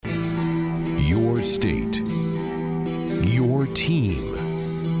your state, your team,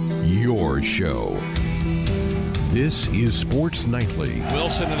 your show. This is Sports Nightly.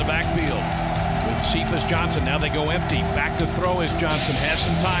 Wilson in the backfield with Cephas Johnson. Now they go empty. Back to throw as Johnson has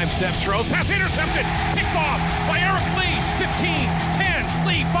some time. Steps, throws, pass intercepted. Picked off by Eric Lee. 15, 10,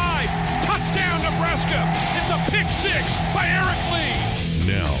 Lee 5. Touchdown Nebraska. It's a pick six by Eric Lee.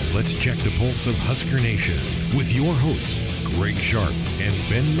 Now, let's check the pulse of Husker Nation with your hosts, Greg Sharp and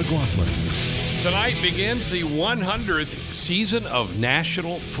Ben McLaughlin. Tonight begins the 100th season of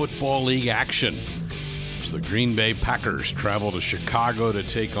National Football League action. The Green Bay Packers travel to Chicago to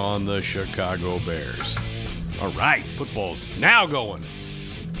take on the Chicago Bears. All right, football's now going.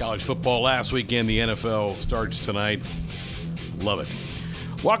 College football last weekend, the NFL starts tonight. Love it.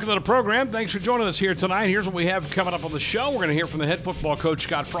 Welcome to the program. Thanks for joining us here tonight. Here's what we have coming up on the show. We're going to hear from the head football coach,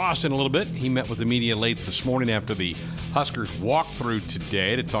 Scott Frost, in a little bit. He met with the media late this morning after the Huskers walkthrough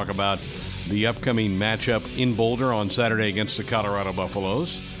today to talk about the upcoming matchup in Boulder on Saturday against the Colorado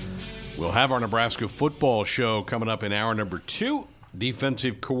Buffaloes. We'll have our Nebraska football show coming up in hour number 2.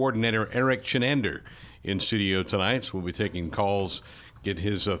 Defensive coordinator Eric Chinander in studio tonight. So we'll be taking calls, get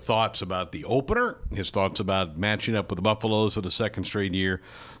his thoughts about the opener, his thoughts about matching up with the Buffaloes for the second straight year.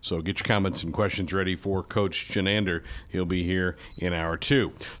 So get your comments and questions ready for Coach Chinander. He'll be here in hour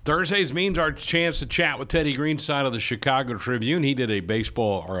 2. Thursdays means our chance to chat with Teddy Greenside of the Chicago Tribune. He did a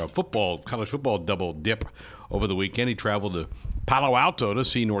baseball or a college football double dip over the weekend. He traveled to Palo Alto to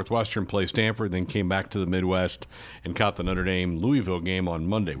see Northwestern play Stanford, then came back to the Midwest and caught the Notre Dame-Louisville game on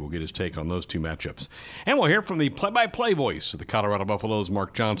Monday. We'll get his take on those two matchups. And we'll hear from the play-by-play voice of the Colorado Buffaloes,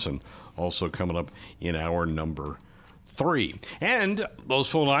 Mark Johnson, also coming up in hour number 3. And those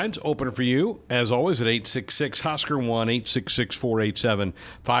phone lines open for you, as always, at 866-HUSKER,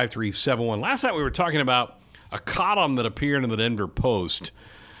 1-866-487-5371. Last night we were talking about a column that appeared in the Denver Post,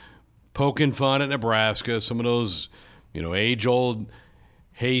 poking fun at Nebraska, some of those age-old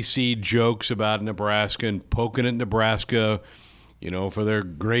hayseed jokes about Nebraska and poking at Nebraska, for their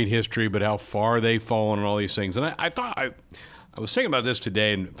great history, but how far they've fallen and all these things. And I thought I was thinking about this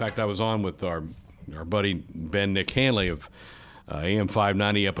today. In fact, I was on with our buddy Nick Hanley of AM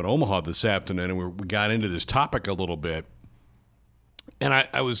 590 up in Omaha this afternoon, and we got into this topic a little bit. And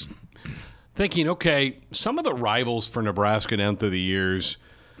I was thinking, okay, some of the rivals for Nebraska down through the years,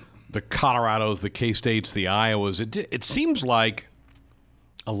 the Colorados, the K-States, the Iowas, it seems like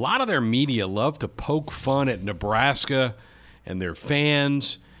a lot of their media love to poke fun at Nebraska and their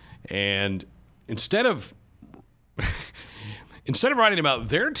fans, and instead of writing about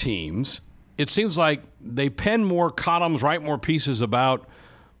their teams, it seems like they pen more columns, write more pieces about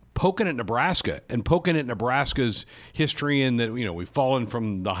poking at Nebraska and poking at Nebraska's history, and that we've fallen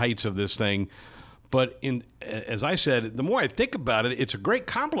from the heights of this thing. But as I said, the more I think about it, it's a great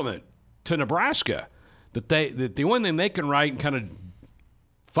compliment to Nebraska that the one thing they can write and kind of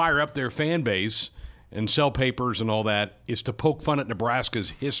fire up their fan base and sell papers and all that is to poke fun at Nebraska's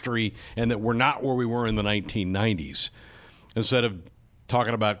history and that we're not where we were in the 1990s. Instead of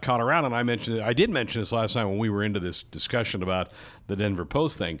talking about Colorado, and I did mention this last night when we were into this discussion about the Denver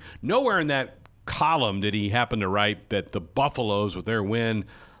Post thing. Nowhere in that column did he happen to write that the Buffaloes, with their win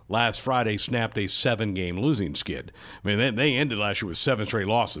last Friday, snapped a 7-game losing skid. I mean, they ended last year with 7 straight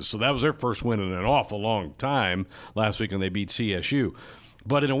losses, so that was their first win in an awful long time last week when they beat CSU.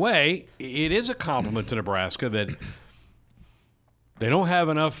 But in a way, it is a compliment to Nebraska that they don't have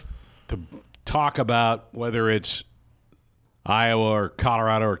enough to talk about, whether it's Iowa or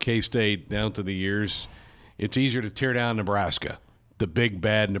Colorado or K-State down through the years. It's easier to tear down Nebraska, the big,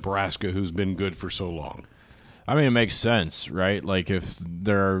 bad Nebraska who's been good for so long. I mean, it makes sense, right? Like, if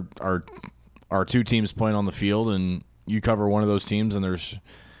there are two teams playing on the field and you cover one of those teams and there's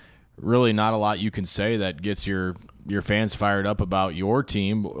really not a lot you can say that gets your fans fired up about your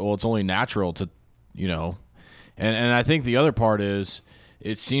team, well, it's only natural to, And I think the other part is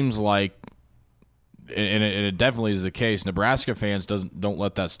it seems like, and it definitely is the case, Nebraska fans don't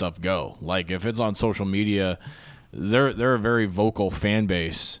let that stuff go. Like, if it's on social media, they're a very vocal fan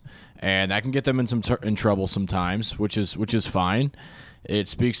base. And that can get them in trouble sometimes, which is fine. It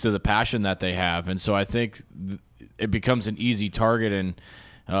speaks to the passion that they have, and so I think it becomes an easy target. And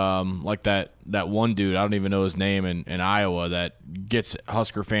like that one dude, I don't even know his name, in Iowa, that gets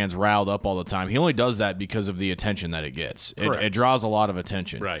Husker fans riled up all the time. He only does that because of the attention that it gets. It draws a lot of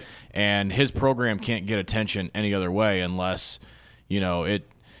attention, right? And his program can't get attention any other way unless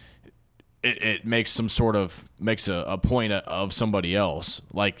it makes a point of somebody else.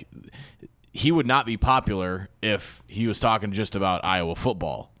 Like, he would not be popular if he was talking just about Iowa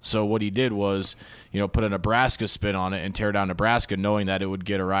football. So what he did was, put a Nebraska spin on it and tear down Nebraska, knowing that it would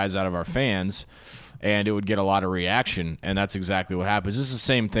get a rise out of our fans and it would get a lot of reaction. And that's exactly what happens. This is the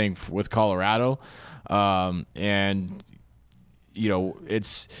same thing with Colorado. And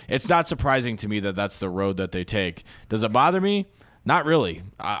it's not surprising to me that that's the road that they take. Does it bother me? Not really.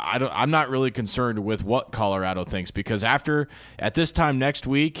 I'm not really concerned with what Colorado thinks, because at this time next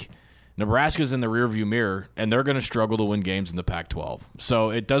week, Nebraska's in the rearview mirror, and they're going to struggle to win games in the Pac-12.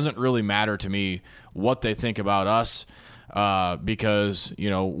 So it doesn't really matter to me what they think about us, because,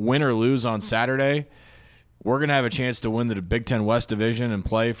 win or lose on Saturday, we're going to have a chance to win the Big Ten West Division and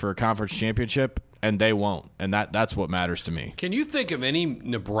play for a conference championship, and they won't. And that's what matters to me. Can you think of any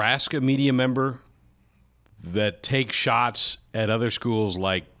Nebraska media member that takes shots at other schools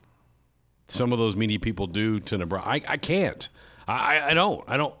like some of those media people do to Nebraska? I can't. I don't.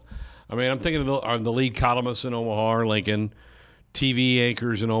 I mean, I'm thinking of the lead columnists in Omaha or Lincoln, TV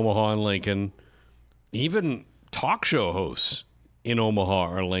anchors in Omaha and Lincoln, even talk show hosts in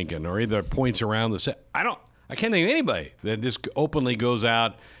Omaha or Lincoln, or either points around the set. I can't think of anybody that just openly goes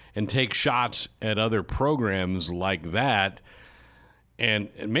out and takes shots at other programs like that. And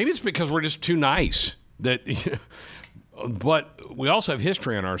maybe it's because we're just too nice. But we also have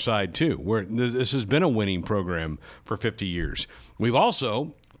history on our side too, where this has been a winning program for 50 years. We've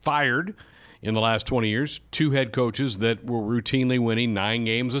also fired in the last 20 years 2 head coaches that were routinely winning 9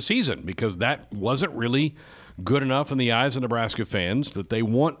 games a season, because that wasn't really good enough in the eyes of Nebraska fans, that they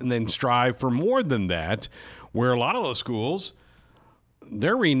want and then strive for more than that, where a lot of those schools,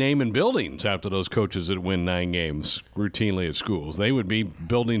 they're renaming buildings after those coaches that win 9 games routinely at schools. They would be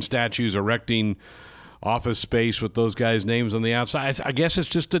building statues, erecting office space with those guys' names on the outside. I guess it's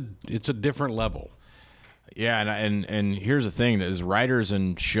just a different level. Yeah, and here's the thing: is writers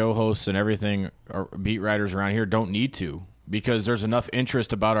and show hosts and everything, or beat writers around here, don't need to, because there's enough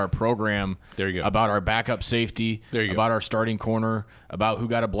interest about our program, there you go, about our backup safety, about our starting corner, about who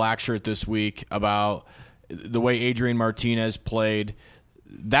got a black shirt this week, about the way Adrian Martinez played.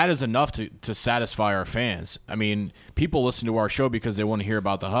 That is enough to satisfy our fans. I mean, people listen to our show because they want to hear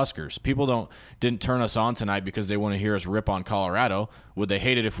about the Huskers. People didn't turn us on tonight because they want to hear us rip on Colorado. Would they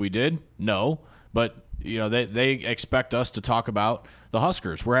hate it if we did? No. But, they expect us to talk about the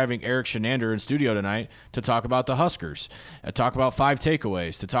Huskers. We're having Eric Shenander in studio tonight to talk about the Huskers, to talk about 5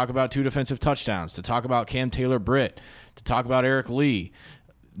 takeaways, to talk about 2 defensive touchdowns, to talk about Cam Taylor-Britt, to talk about Eric Lee.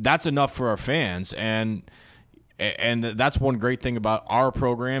 That's enough for our fans, and that's one great thing about our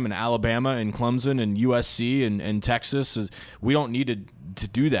program in Alabama and Clemson and USC and Texas. Is we don't need to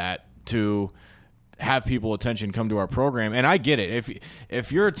do that to have people attention come to our program. And I get it.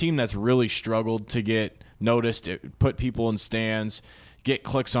 If you're a team that's really struggled to get noticed, put people in stands, get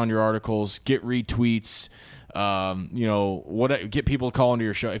clicks on your articles, get retweets, get people calling to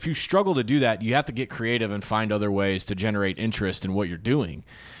your show. If you struggle to do that, you have to get creative and find other ways to generate interest in what you're doing,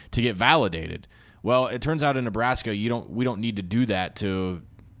 to get validated. Well, it turns out in Nebraska, we don't need to do that to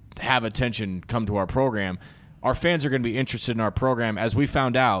have attention come to our program. Our fans are going to be interested in our program, as we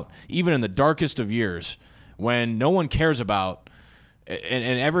found out, even in the darkest of years, when no one cares about,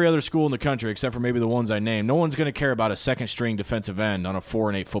 and every other school in the country, except for maybe the ones I named, no one's going to care about a second-string defensive end on a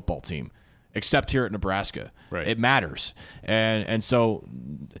 4-8 football team, except here at Nebraska. Right. It matters. And so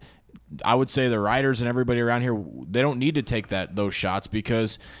I would say the writers and everybody around here, they don't need to take those shots,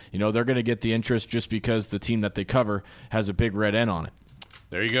 because they're going to get the interest just because the team that they cover has a big red N on it.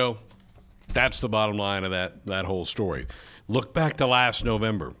 There you go. That's the bottom line of that whole story. Look back to last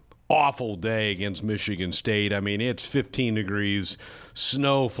November. Awful day against Michigan State. I mean, it's 15 degrees,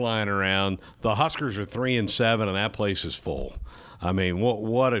 snow flying around. The Huskers are 3-7, and that place is full. I mean,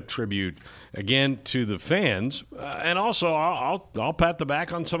 what a tribute, again, to the fans. And also, I'll pat the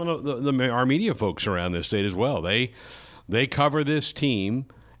back on some of our media folks around this state as well. They cover this team,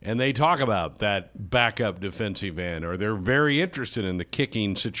 and they talk about that backup defensive end, or they're very interested in the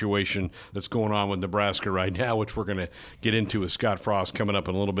kicking situation that's going on with Nebraska right now, which we're going to get into with Scott Frost coming up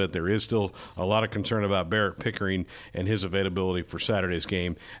in a little bit. There is still a lot of concern about Barrett Pickering and his availability for Saturday's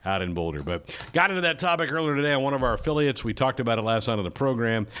game out in Boulder. But got into that topic earlier today on one of our affiliates. We talked about it last night on the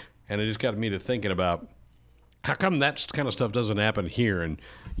program, and it just got me to thinking about how come that kind of stuff doesn't happen here, and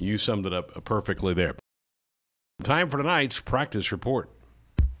you summed it up perfectly there. Time for tonight's practice report.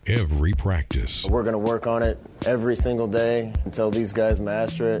 Every practice. We're going to work on it every single day until these guys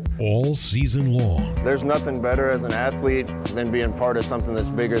master it. All season long. There's nothing better as an athlete than being part of something that's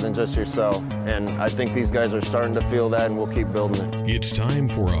bigger than just yourself. And I think these guys are starting to feel that, and we'll keep building it. It's time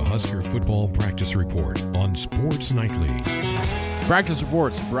for a Husker football practice report on Sports Nightly. Practice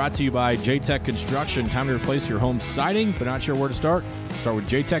reports brought to you by J-Tech Construction. Time to replace your home siding, but not sure where to start? Start with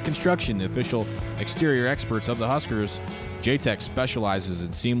J-Tech Construction, the official exterior experts of the Huskers. J-Tech specializes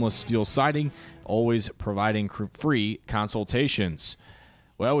in seamless steel siding, always providing free consultations.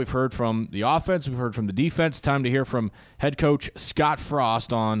 Well, we've heard from the offense, we've heard from the defense. Time to hear from head coach Scott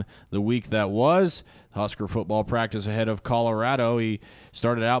Frost on the week that was. Husker football practice ahead of Colorado. He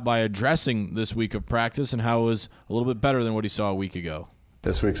started out by addressing this week of practice and how it was a little bit better than what he saw a week ago.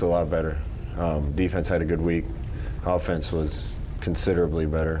 This week's a lot better. Defense had a good week. Offense was considerably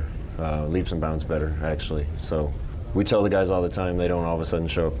better, leaps and bounds better, actually. So we tell the guys all the time they don't all of a sudden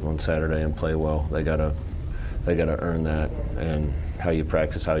show up on Saturday and play well. They gotta earn that, and how you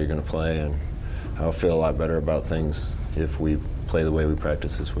practice, how you're going to play, and I'll feel a lot better about things if we play the way we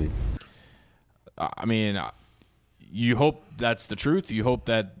practice this week. I mean, you hope that's the truth. You hope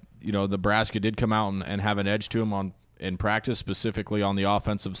that, Nebraska did come out and have an edge to them in practice, specifically on the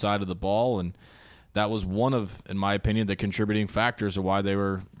offensive side of the ball, and that was one of, in my opinion, the contributing factors of why they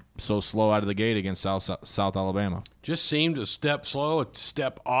were so slow out of the gate against South Alabama. Just seemed a step slow, a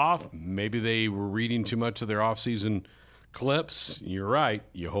step off. Maybe they were reading too much of their offseason clips. You're right.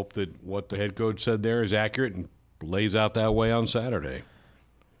 You hope that what the head coach said there is accurate and lays out that way on Saturday.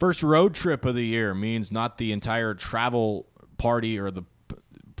 First road trip of the year means not the entire travel party or the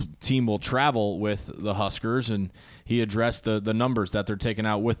team will travel with the Huskers, and he addressed the numbers that they're taking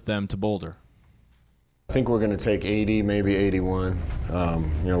out with them to Boulder. I think we're going to take 80, maybe 81.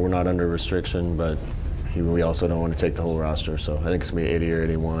 We're not under restriction, but we also don't want to take the whole roster. So I think it's going to be 80 or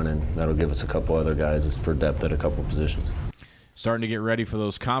 81, and that'll give us a couple other guys for depth at a couple positions. Starting to get ready for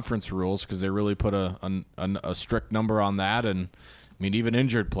those conference rules because they really put a strict number on that, and even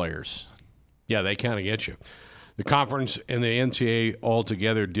injured players. Yeah, they kind of get you. The conference and the NCAA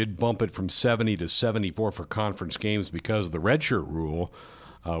altogether did bump it from 70 to 74 for conference games because of the redshirt rule,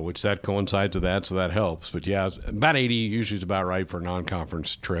 which that coincides with that, so that helps. But, yeah, about 80 usually is about right for a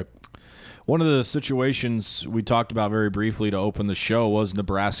non-conference trip. One of the situations we talked about very briefly to open the show was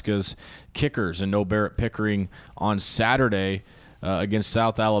Nebraska's kickers, and no Barrett Pickering on Saturday against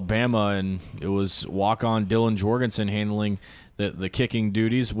South Alabama, and it was walk-on Dylan Jorgensen handling the kicking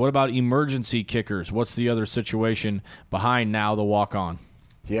duties. What about emergency kickers? What's the other situation behind now the walk-on?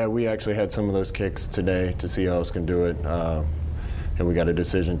 Yeah, we actually had some of those kicks today to see who else can do it, and we got a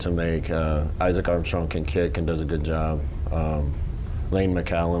decision to make. Isaac Armstrong can kick and does a good job. Lane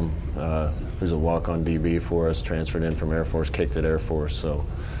McCallum, who's a walk-on DB for us, transferred in from Air Force, kicked at Air Force, so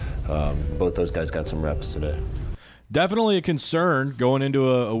both those guys got some reps today. Definitely a concern going into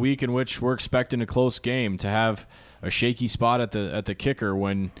a week in which we're expecting a close game to have a shaky spot at the kicker.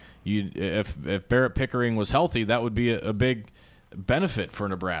 When if Barrett Pickering was healthy, that would be a big benefit for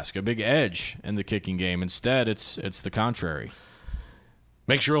Nebraska, a big edge in the kicking game. Instead, it's the contrary.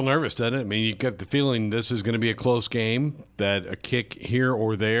 Makes you real nervous, doesn't it? You get the feeling this is going to be a close game, that a kick here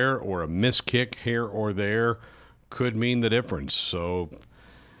or there or a missed kick here or there could mean the difference. So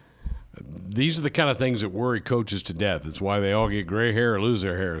these are the kind of things that worry coaches to death. It's why they all get gray hair or lose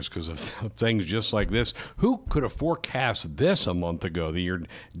their hairs, because of things just like this. Who could have forecast this a month ago, that you're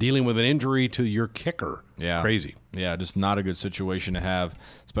dealing with an injury to your kicker? Yeah. Crazy. Yeah, just not a good situation to have,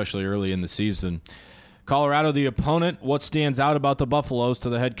 especially early in the season. Colorado, the opponent. What stands out about the Buffaloes to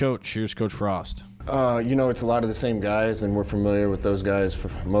the head coach? Here's Coach Frost. It's a lot of the same guys, and we're familiar with those guys,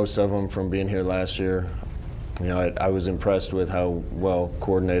 most of them from being here last year. I was impressed with how well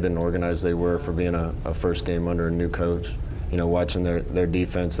coordinated and organized they were for being a first game under a new coach. Watching their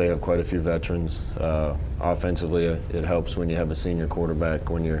defense, they have quite a few veterans. Offensively, it helps when you have a senior quarterback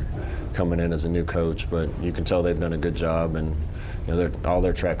when you're coming in as a new coach, but you can tell they've done a good job, and all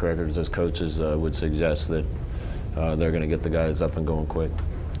their track records as coaches would suggest that they're going to get the guys up and going quick.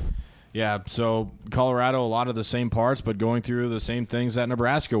 Yeah, so Colorado, a lot of the same parts, but going through the same things that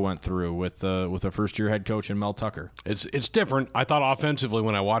Nebraska went through with a first-year head coach in Mel Tucker. It's different. I thought offensively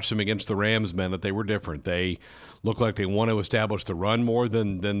when I watched them against the Rams, man, that they were different. They look like they want to establish the run more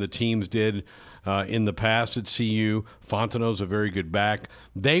than the teams did in the past at CU. Fontenot's a very good back.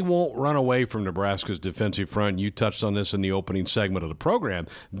 They won't run away from Nebraska's defensive front. You touched on this in the opening segment of the program.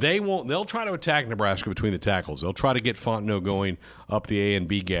 They'll try to attack Nebraska between the tackles. They'll try to get Fontenot going up the A and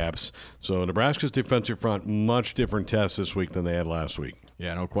B gaps. So Nebraska's defensive front, much different test this week than they had last week.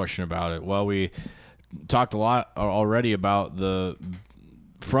 Yeah, no question about it. Well, we talked a lot already about the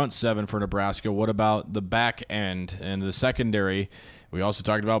front seven for Nebraska. What about the back end and the secondary? We also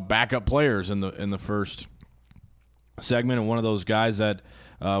talked about backup players in the first segment, and one of those guys that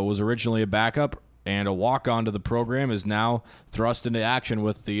was originally a backup and a walk-on to the program, is now thrust into action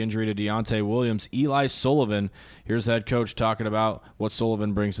with the injury to Deontay Williams. Eli Sullivan, here's head coach talking about what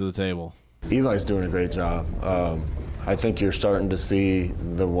Sullivan brings to the table. Eli's doing a great job. I think you're starting to see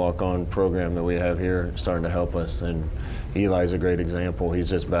the walk-on program that we have here starting to help us, and Eli's a great example. He's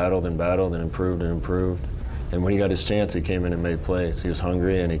just battled and improved and improved. And when he got his chance, he came in and made plays. He was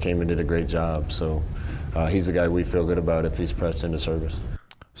hungry, and he came and did a great job. So he's a guy we feel good about if he's pressed into service.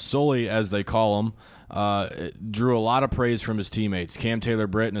 Sully, as they call him, drew a lot of praise from his teammates. Cam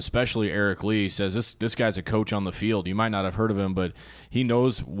Taylor-Britt and especially Eric Lee says this guy's a coach on the field. You might not have heard of him, but he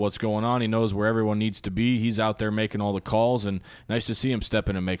knows what's going on. He knows where everyone needs to be. He's out there making all the calls, and nice to see him step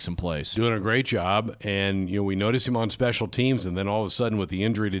in and make some plays. Doing a great job, and we noticed him on special teams, and then all of a sudden with the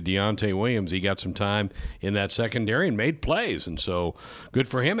injury to Deontay Williams, he got some time in that secondary and made plays, and so good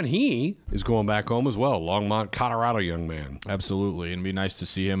for him, and he is going back home as well. Longmont, Colorado young man. Absolutely, and it'd be nice to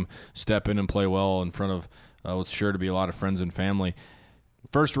see him step in and play well in front of what's sure to be a lot of friends and family.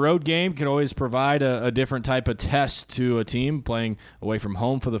 First road game can always provide a different type of test to a team playing away from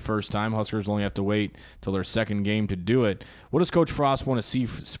home for the first time. Huskers only have to wait till their second game to do it. What does Coach Frost want to see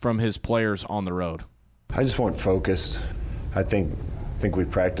from his players on the road? I just want focus. I think we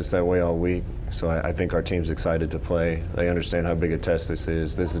practiced that way all week, so I think our team's excited to play. They understand how big a test this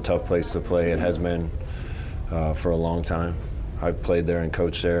is. This is a tough place to play. It has been for a long time. I've played there and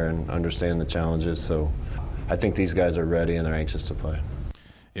coached there and understand the challenges, so I think these guys are ready and they're anxious to play.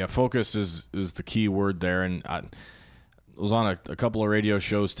 Yeah, focus is the key word there, and I was on a couple of radio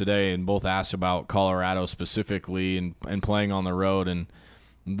shows today and both asked about Colorado specifically and playing on the road, and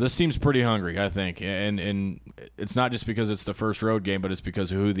this team's pretty hungry, I think, and it's not just because it's the first road game, but it's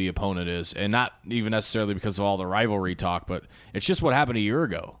because of who the opponent is, and not even necessarily because of all the rivalry talk, but it's just what happened a year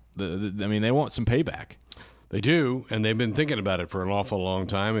ago. I mean, they want some payback. They do, and they've been thinking about it for an awful long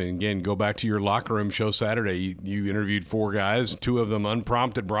time. And again, go back to your locker room show Saturday. You interviewed 4 guys, 2 of them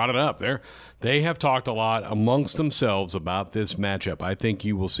unprompted brought it up. They have talked a lot amongst themselves about this matchup. I think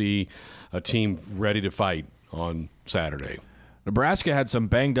you will see a team ready to fight on Saturday. Nebraska had some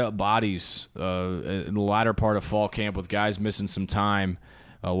banged-up bodies in the latter part of fall camp with guys missing some time.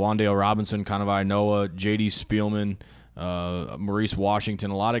 Wandale Robinson, Kanawai Noah, J.D. Spielman, Maurice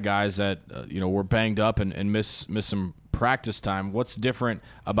Washington, a lot of guys that were banged up and miss some practice time. What's different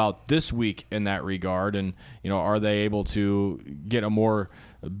about this week in that regard, and are they able to get a more,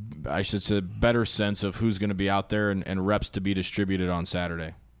 I should say, better sense of who's going to be out there and reps to be distributed on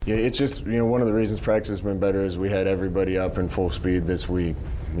Saturday? Yeah, it's just one of the reasons practice has been better is we had everybody up in full speed this week.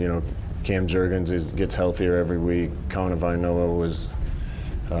 Cam Jurgens gets healthier every week. Kanawai Noah was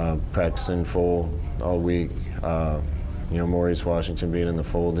practicing full all week. Maurice Washington being in the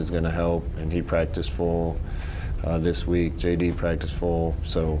fold is going to help, and he practiced full this week. JD practiced full,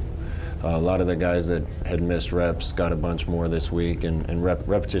 so a lot of the guys that had missed reps got a bunch more this week, and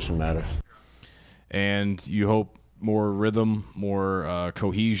repetition matters. And you hope more rhythm, more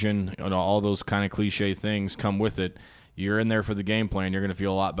cohesion, all those kind of cliche things come with it. You're in there for the game plan. You're going to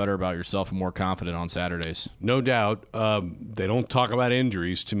feel a lot better about yourself and more confident on Saturdays. No doubt. They don't talk about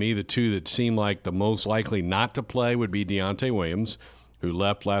injuries. To me, the 2 that seem like the most likely not to play would be Deontay Williams, who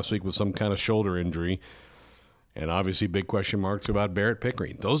left last week with some kind of shoulder injury, and obviously big question marks about Barrett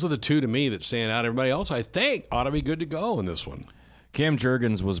Pickering. Those are the 2 to me that stand out. Everybody else, I think, ought to be good to go in this one. Cam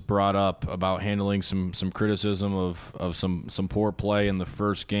Jurgens was brought up about handling some criticism of some poor play in the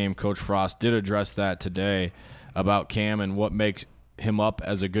first game. Coach Frost did address that today about Cam and what makes him up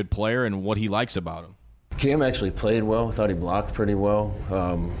as a good player and what he likes about him. Cam actually played well. I thought he blocked pretty well.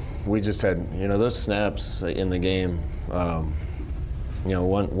 We just had, those snaps in the game,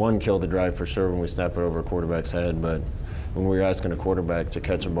 one killed the drive for sure when we snapped it over a quarterback's head, but when we were asking a quarterback to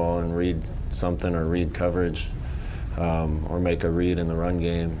catch a ball and read something or read coverage or make a read in the run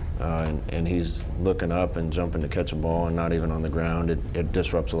game, and he's looking up and jumping to catch a ball and not even on the ground, it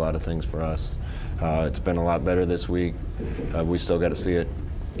disrupts a lot of things for us. It's been a lot better this week. We still got to see it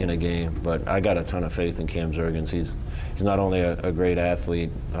in a game, but I got a ton of faith in Cam Jurgens. He's not only a great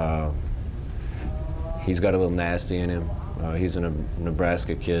athlete, he's got a little nasty in him. He's a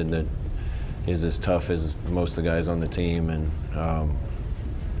Nebraska kid that is as tough as most of the guys on the team, and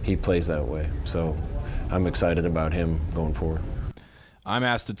he plays that way. So I'm excited about him going forward. I'm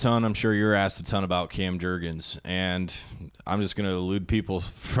asked a ton. I'm sure you're asked a ton about Cam Jurgens, and I'm just going to elude people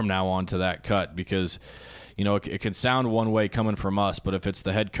from now on to that cut because, it can sound one way coming from us, but if it's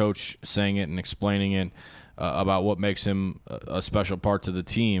the head coach saying it and explaining it about what makes him a special part to the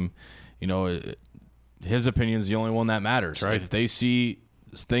team, his opinion is the only one that matters. Right. If they see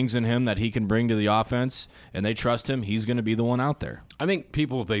things in him that he can bring to the offense, and they trust him, he's going to be the one out there. I think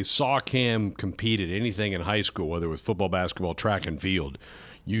people, if they saw Cam compete at anything in high school, whether it was football, basketball, track, and field,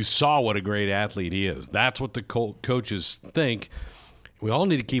 you saw what a great athlete he is. That's what the coaches think. We all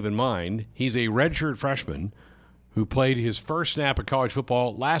need to keep in mind he's a redshirt freshman who played his first snap of college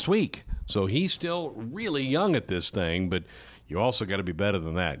football last week. So he's still really young at this thing, but you also got to be better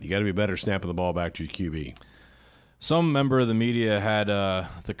than that. You got to be better snapping the ball back to your QB. Some member of the media had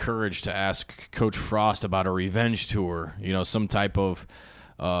the courage to ask Coach Frost about a revenge tour, some type of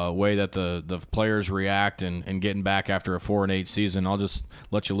way that the players react and getting back after a 4-8 season. I'll just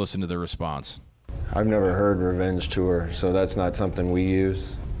let you listen to the response. I've never heard revenge tour, so that's not something we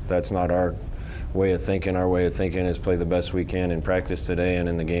use. That's not our way of thinking. Our way of thinking is play the best we can in practice today and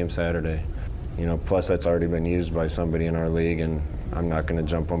in the game Saturday. Plus that's already been used by somebody in our league, and I'm not going to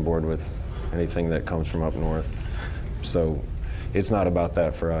jump on board with anything that comes from up north. So it's not about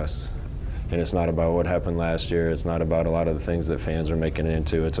that for us. And it's not about what happened last year. It's not about a lot of the things that fans are making it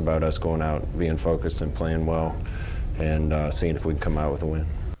into. It's about us going out, being focused and playing well, and seeing if we can come out with a win.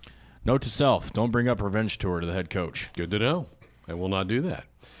 Note to self, don't bring up revenge tour to the head coach. Good to know. I will not do that.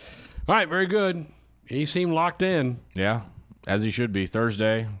 All right, very good. He seemed locked in. Yeah, as he should be.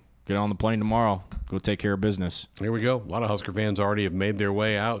 Thursday, get on the plane tomorrow. Go take care of business. Here we go. A lot of Husker fans already have made their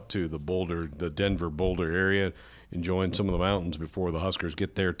way out to the Denver Boulder area, enjoying some of the mountains before the Huskers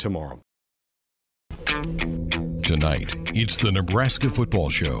get there tomorrow. Tonight, it's the Nebraska Football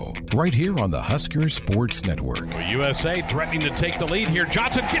Show, right here on the Husker Sports Network. USA threatening to take the lead here.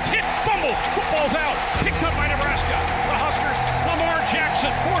 Johnson gets hit, fumbles, football's out, picked up by Nebraska. The Huskers, Lamar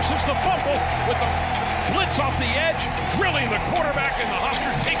Jackson forces the fumble with the blitz off the edge, drilling the quarterback, and the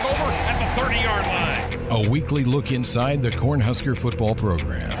Huskers take over at the 30-yard line. A weekly look inside the Cornhusker football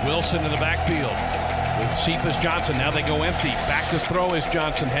program. Wilson in the backfield with Cephas Johnson. Now they go empty. Back to throw as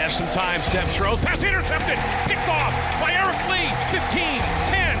Johnson has some time. Steps, throws, pass intercepted. Picked off by Eric Lee. 15,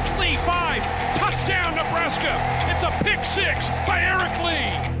 10, Lee 5. Touchdown Nebraska. It's a pick six by Eric Lee.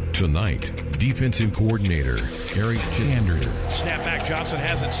 Tonight, defensive coordinator Eric Chander. Snap back, Johnson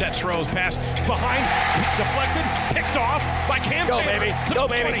has it, sets, throws, pass behind, deflected, picked off by Cam Go, Taylor. baby. To Go,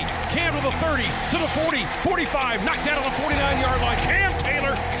 the baby. 20, Cam to the 30, to the 40, 45, knocked down on the 49-yard line. Cam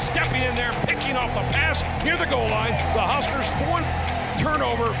Taylor stepping in there, picking off the pass near the goal line. The Huskers' fourth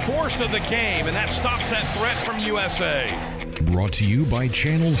turnover forced of the game, and that stops that threat from USA. Brought to you by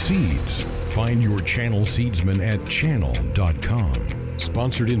Channel Seeds. Find your Channel Seedsman at channel.com.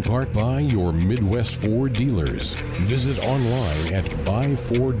 Sponsored in part by your Midwest Ford dealers. Visit online at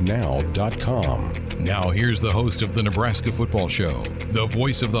buyfordnow.com. Now here's the host of the Nebraska Football Show, the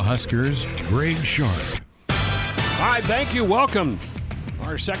voice of the Huskers, Greg Sharp. All right, thank you. Welcome.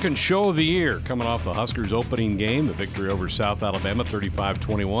 Our second show of the year, coming off the Huskers opening game, the victory over South Alabama,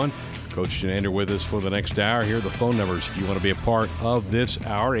 35-21. Coach Chinander with us for the next hour. Here are the phone numbers if you want to be a part of this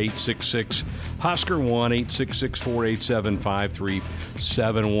hour. 866-HUSKER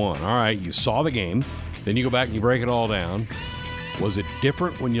 1-866-487-5371. All right, you saw the game. Then you go back and you break it all down. Was it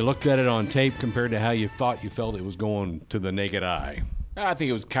different when you looked at it on tape compared to how you felt it was going to the naked eye? I think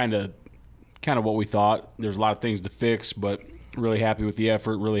it was kind of what we thought. There's a lot of things to fix, but really happy with the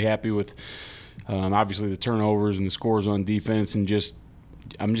effort, really happy with obviously the turnovers and the scores on defense, and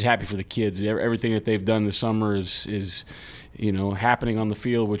I'm just happy for the kids. Everything that they've done this summer is happening on the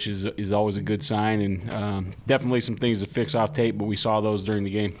field, which is always a good sign, and definitely some things to fix off tape, but we saw those during the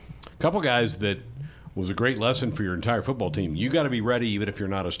game. A couple guys that was a great lesson for your entire football team. You got to be ready even if you're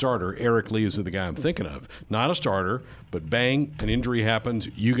not a starter. Eric Lee is the guy I'm thinking of. Not a starter, but bang, an injury happens.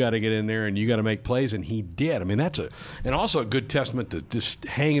 You got to get in there and you got to make plays, and he did. I mean, and also a good testament to just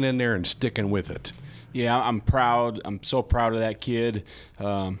hanging in there and sticking with it. Yeah, I'm proud. I'm so proud of that kid.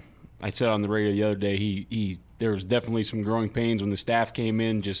 I said on the radio the other day, there was definitely some growing pains when the staff came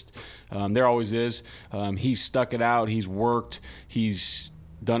in. There always is. He's stuck it out. He's worked. He's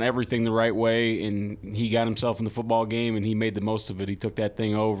done everything the right way, and he got himself in the football game, and he made the most of it. He took that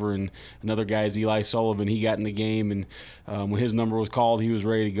thing over, and another guy is Eli Sullivan. He got in the game, and when his number was called, he was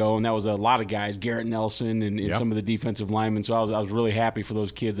ready to go, and that was a lot of guys, Garrett Nelson and some of the defensive linemen. So I was really happy for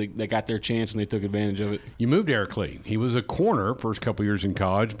those kids that got their chance, and they took advantage of it. You moved Eric Lee. He was a corner first couple years in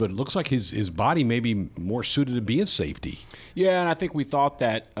college, but it looks like his body may be more suited to be a safety. Yeah, and I think we thought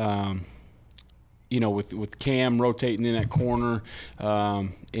that with Cam rotating in at corner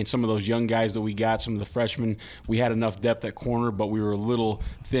and some of those young guys that we got, some of the freshmen, we had enough depth at corner, but we were a little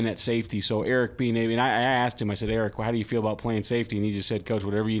thin at safety. So Eric being able, and I asked him, I said, Eric, how do you feel about playing safety? And he just said, Coach,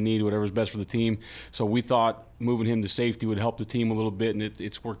 whatever you need, whatever's best for the team. So we thought moving him to safety would help the team a little bit, and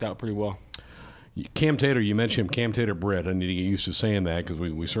it's worked out pretty well. Cam Taylor, you mentioned him, Cam Taylor Britt. I need to get used to saying that because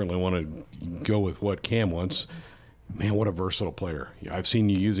we certainly want to go with what Cam wants. Man, what a versatile player. I've seen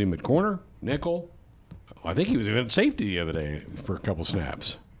you use him at corner, nickel. I think he was even at safety the other day for a couple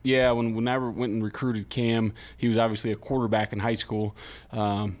snaps. Yeah, when I went and recruited Cam, he was obviously a quarterback in high school.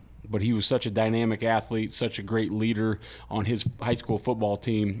 But he was such a dynamic athlete, such a great leader on his high school football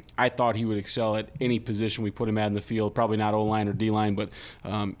team. I thought he would excel at any position we put him at in the field, probably not O-line or D-line, but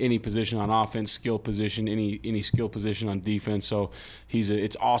any position on offense, skill position, any skill position on defense. So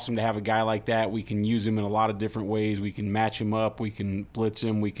it's awesome to have a guy like that. We can use him in a lot of different ways. We can match him up. We can blitz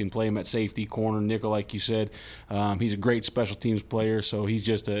him. We can play him at safety, corner, nickel, like you said. He's a great special teams player, so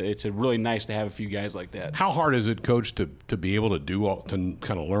it's really nice to have a few guys like that. How hard is it, Coach, to be able to to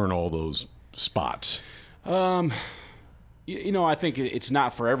kind of learn all those spots? I think it's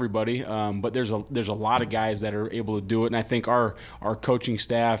not for everybody, but there's a lot of guys that are able to do it, and I think our coaching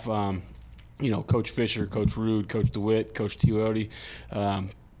staff, Coach Fisher, Coach Rude, Coach DeWitt, Coach Teote,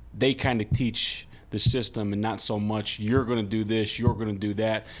 they kind of teach the system and not so much you're going to do this, you're going to do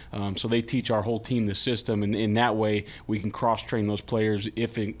that. So they teach our whole team the system, and in that way we can cross-train those players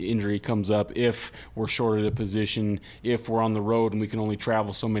if an injury comes up, if we're short at a position, if we're on the road and we can only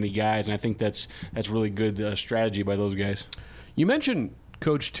travel so many guys. And I think that's really good strategy by those guys. You mentioned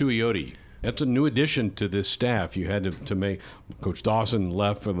Coach Tuioti. That's a new addition to this staff. You had to make – Coach Dawson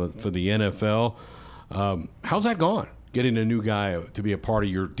left for the NFL. How's that gone, getting a new guy to be a part of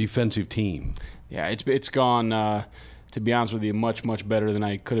your defensive team? Yeah, it's gone. To be honest with you, much better than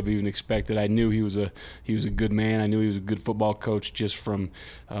I could have even expected. I knew he was a good man. I knew he was a good football coach just from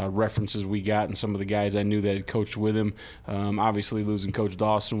references we got and some of the guys I knew that had coached with him. Obviously, losing Coach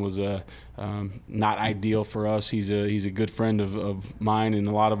Dawson was not ideal for us. He's a good friend of mine and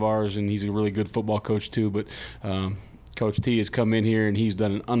a lot of ours, and he's a really good football coach too. But Coach T has come in here and he's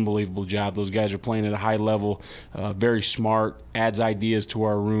done an unbelievable job. Those guys are playing at a high level, very smart, adds ideas to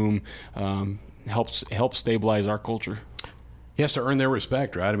our room. Helps stabilize our culture. He has to earn their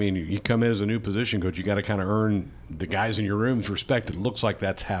respect, right? I mean, you come in as a new position coach, you got to kind of earn the guys in your room's respect. It looks like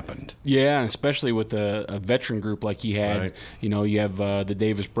that's happened. Yeah, and especially with a veteran group like he had. Right. You have the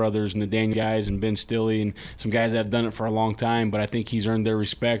Davis brothers and the Daniel guys and Ben Stilley and some guys that have done it for a long time, but I think he's earned their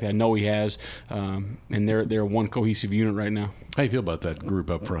respect. I know he has, and they're one cohesive unit right now. How do you feel about that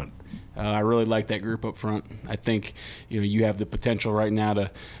group up front? I really like that group up front. I think you have the potential right now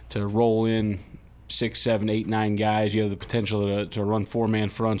to roll in 6, 7, 8, 9 guys. You have the potential to run 4-man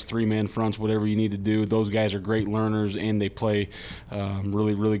fronts, 3-man fronts, whatever you need to do. Those guys are great learners, and they play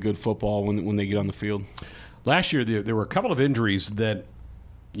really, really good football when they get on the field. Last year, there were a couple of injuries that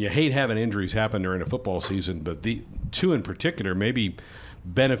you hate having injuries happen during a football season, but the two in particular maybe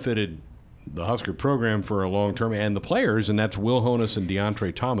benefited the Husker program for a long term and the players, and that's Will Honus and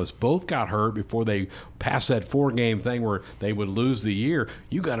DeAndre Thomas. Both got hurt before they passed that 4-game thing where they would lose the year.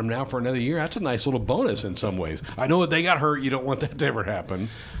 You got them now for another year. That's a nice little bonus in some ways. I know that they got hurt. You don't want that to ever happen.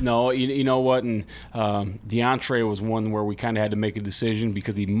 No, you know what? And DeAndre was one where we kind of had to make a decision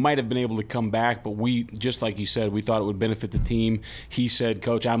because he might have been able to come back, but we, just like you said, we thought it would benefit the team. He said,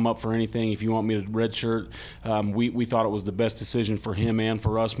 Coach, I'm up for anything. If you want me to redshirt, we thought it was the best decision for him and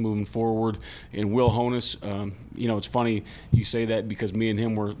for us moving forward. And Will Honus, it's funny you say that because me and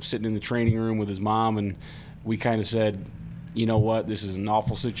him were sitting in the training room with his mom, and we kind of said, you know what, this is an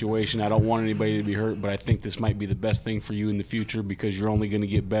awful situation. I don't want anybody to be hurt, but I think this might be the best thing for you in the future because you're only going to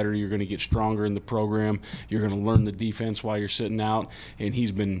get better. You're going to get stronger in the program. You're going to learn the defense while you're sitting out, and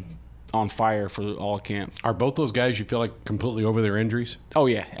he's been on fire for all camp. Are both those guys you feel like completely over their injuries? Oh,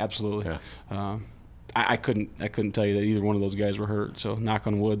 yeah, absolutely. Yeah. I couldn't tell you that either one of those guys were hurt, so knock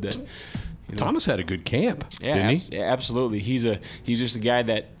on wood that – Thomas had a good camp, didn't he? Yeah, absolutely. He's just a guy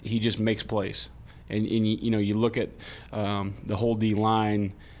that he just makes plays, and you look at the whole D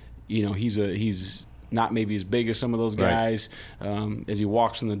line. He's not maybe as big as some of those guys. Right. As he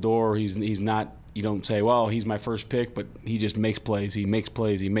walks in the door, he's not. You don't say, well, he's my first pick, but he just makes plays. He makes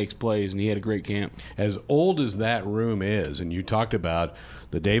plays. He makes plays, and he had a great camp. As old as that room is, and you talked about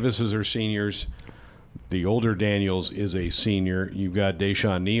the Davises are seniors. The older Daniels is a senior. You've got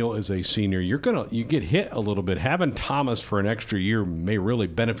Deshaun Neal as a senior. You get hit a little bit. Having Thomas for an extra year may really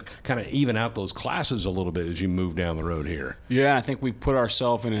benefit, kind of even out those classes a little bit as you move down the road here. Yeah, I think we put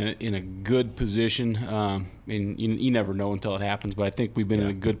ourselves in a good position. And you never know until it happens, but I think we've been in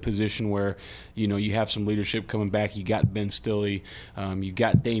a good position where, you have some leadership coming back. You got Ben Stilley, you've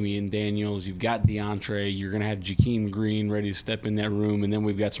got Damian Daniels, you've got DeAndre. You're going to have Jakeem Green ready to step in that room, and then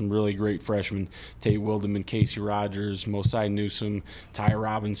we've got some really great freshmen: Tate Wilderman, Casey Rogers, Mosai Newsome, Ty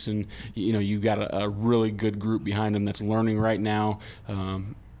Robinson. You've got a really good group behind them that's learning right now.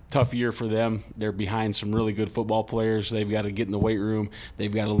 tough year for them. They're behind some really good football players. They've got to get in the weight room.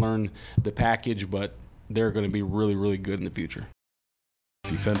 They've got to learn the package, but they're going to be really, really good in the future.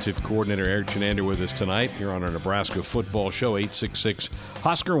 Defensive coordinator Eric Chinander with us tonight here on our Nebraska Football Show.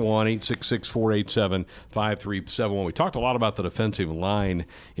 866-HUSKER-1, 866-487-5371. We talked a lot about the defensive line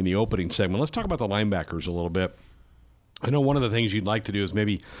in the opening segment. Let's talk about the linebackers a little bit. I know one of the things you'd like to do is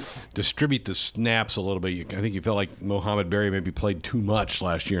maybe distribute the snaps a little bit. I think you felt like Mohamed Berry maybe played too much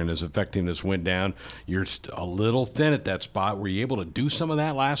last year and his effectiveness went down. You're a little thin at that spot. Were you able to do some of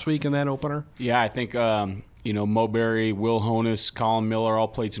that last week in that opener? Yeah, I think Mo Berry, Will Honus, Colin Miller all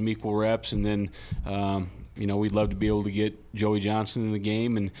played some equal reps, and then we'd love to be able to get Joey Johnson in the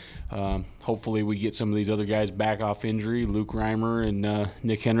game, and hopefully we get some of these other guys back off injury, Luke Reimer and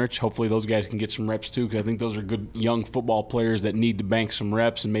Nick Henrich. Hopefully those guys can get some reps too, because I think those are good young football players that need to bank some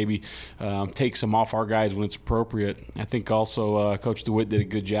reps and maybe take some off our guys when it's appropriate. I think also Coach DeWitt did a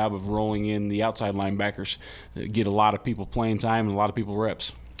good job of rolling in the outside linebackers, get a lot of people playing time and a lot of people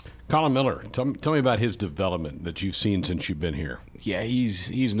reps. Colin Miller, tell me about his development that you've seen since you've been here. Yeah,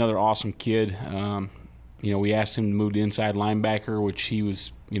 he's another awesome kid. We asked him to move to inside linebacker, which he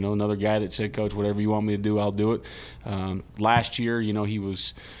was, another guy that said, Coach, whatever you want me to do, I'll do it. Last year, he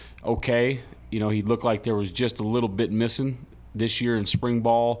was okay. He looked like there was just a little bit missing. This year in spring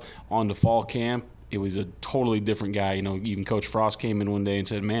ball on the fall camp, it was a totally different guy. Even Coach Frost came in one day and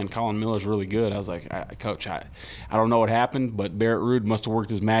said, man, Colin Miller's really good. I was like, Coach, I don't know what happened, but Barrett Ruud must have worked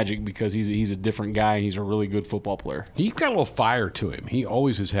his magic, because he's a different guy and he's a really good football player. He's got a little fire to him. He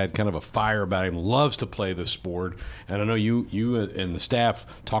always has had kind of a fire about him, loves to play the sport. And I know you and the staff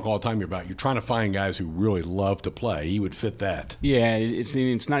talk all the time about you're trying to find guys who really love to play. He would fit that. Yeah,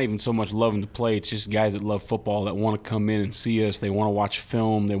 it's not even so much loving to play. It's just guys that love football that want to come in and see us. They want to watch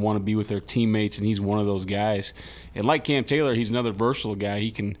film. They want to be with their teammates, and he's one of those guys. And like Cam Taylor, he's another versatile guy. He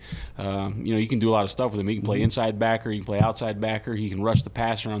can, you can do a lot of stuff with him. He can play inside backer. He can play outside backer. He can rush the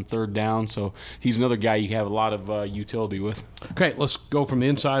passer on third down. So he's another guy you have a lot of utility with. Okay, let's go from the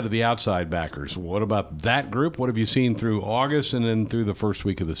inside to the outside backers. What about that group? What have you seen through August and then through the first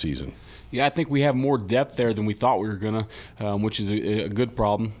week of the season? Yeah, I think we have more depth there than we thought we were going to, which is a good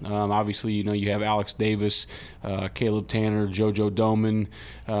problem. Obviously, you have Alex Davis, Caleb Tanner, JoJo Doman,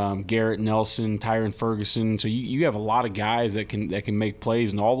 Garrett Nelson, Tyron Ferguson. So you have a lot of guys that can make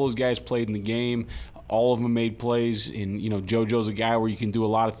plays, and all those guys played in the game. All of them made plays, and JoJo's a guy where you can do a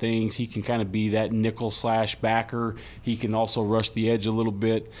lot of things. He can kind of be that nickel/backer. He can also rush the edge a little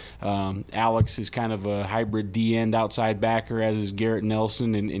bit. Alex is kind of a hybrid D-end outside backer, as is Garrett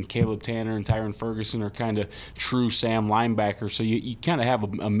Nelson, and Caleb Tanner and Tyron Ferguson are kind of true Sam linebackers. So you kind of have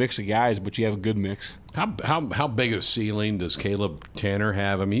a mix of guys, but you have a good mix. How big a ceiling does Caleb Tanner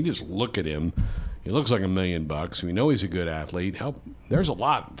have? I mean, you just look at him. He looks like $1 million. We know he's a good athlete. There's a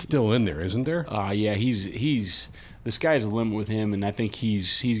lot still in there, isn't there? Yeah, he's the sky's the limit with him, and I think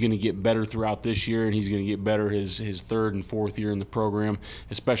he's going to get better throughout this year, and he's going to get better his third and fourth year in the program,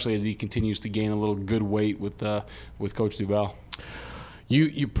 especially as he continues to gain a little good weight with Coach Duval.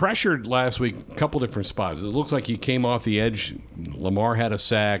 You pressured last week a couple different spots. It looks like you came off the edge. Lamar had a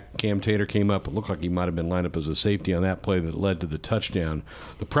sack. Cam Taylor came up. It looked like he might have been lined up as a safety on that play that led to the touchdown.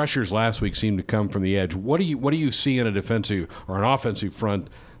 The pressures last week seemed to come from the edge. What do you see in a defensive or an offensive front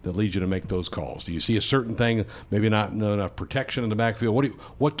that leads you to make those calls? Do you see a certain thing, maybe not enough protection in the backfield?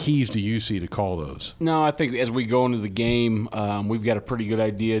 What keys do you see to call those? No, I think as we go into the game, we've got a pretty good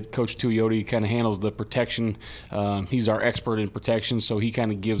idea. Coach Tuioti kind of handles the protection. He's our expert in protection, so he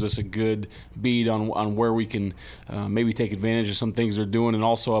kind of gives us a good bead on where we can maybe take advantage of some things they're doing, and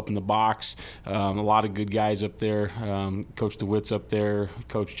also up in the box. A lot of good guys up there. Coach DeWitt's up there.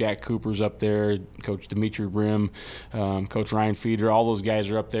 Coach Jack Cooper's up there. Coach Dimitri Brim. Coach Ryan Feeder. All those guys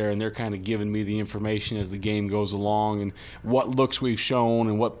are up there, and they're kind of giving me the information as the game goes along and what looks we've shown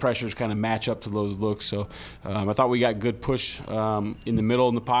and what pressures kind of match up to those looks. So I thought we got good push in the middle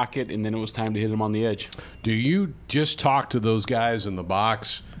in the pocket, and then it was time to hit them on the edge. Do you just talk to those guys in the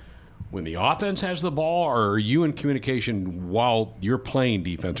box when the offense has the ball, or are you in communication while you're playing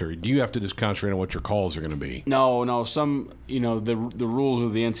defense, or do you have to just concentrate on what your calls are going to be? No. Some, the rules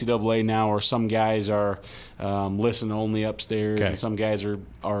of the NCAA now are some guys are listen only upstairs, and some guys can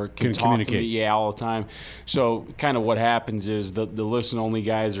talk communicate. To me, all the time. So kind of what happens is the listen only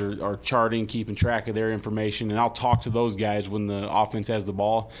guys are charting, keeping track of their information, and I'll talk to those guys when the offense has the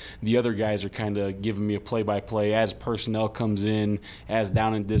ball. The other guys are kind of giving me a play-by-play as personnel comes in, as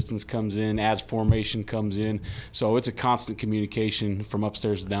down and distance comes comes in, as formation comes in. So it's a constant communication from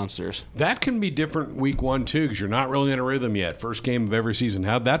upstairs to downstairs. That can be different week 1 too, because you're not really in a rhythm yet. First game of every season.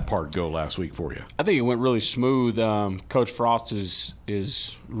 How'd that part go last week for you? I think it went really smooth. Coach Frost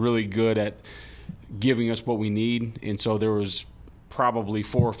is really good at giving us what we need, and so there was probably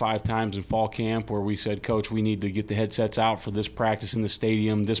 4 or 5 times in fall camp where we said, Coach, we need to get the headsets out for this practice in the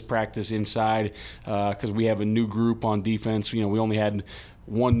stadium, this practice inside, because we have a new group on defense. We only had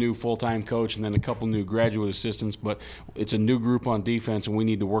one new full-time coach and then a couple new graduate assistants, but it's a new group on defense, and we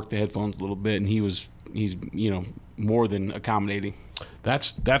need to work the headphones a little bit, and he's more than accommodating.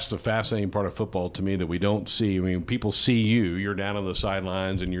 That's the fascinating part of football to me that we don't see. I mean, people see you're down on the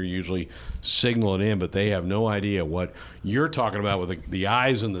sidelines and you're usually signaling in, but they have no idea what you're talking about with the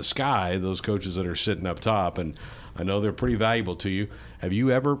eyes in the sky, those coaches that are sitting up top, and I know they're pretty valuable to you. Have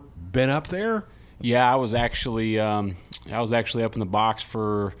you ever been up there? Yeah, I was actually up in the box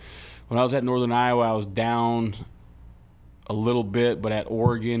when I was at Northern Iowa. I was down a little bit, but at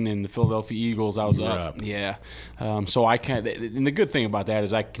Oregon and the Philadelphia Eagles, I was up. Yeah. So I and the good thing about that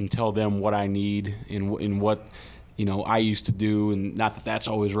is I can tell them what I need and what, I used to do, and not that that's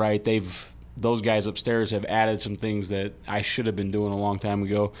always right. Those guys upstairs have added some things that I should have been doing a long time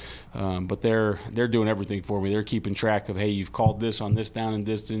ago, but they're doing everything for me. They're keeping track of, hey, you've called this on this down and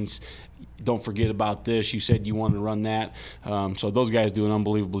distance. Don't forget about this. You said you wanted to run that. So those guys do an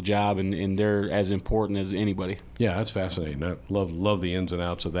unbelievable job, and they're as important as anybody. Yeah, that's fascinating. I love the ins and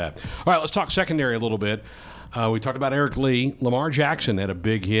outs of that. All right, let's talk secondary a little bit. We talked about Eric Lee. Lamar Jackson had a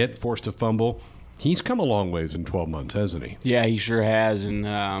big hit, forced a fumble. He's come a long ways in 12 months, hasn't he? Yeah, he sure has, and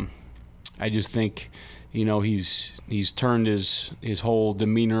I just think, he's turned his whole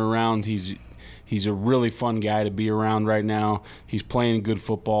demeanor around. He's a really fun guy to be around right now. He's playing good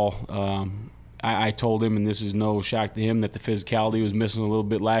football. I told him, and this is no shock to him, that the physicality was missing a little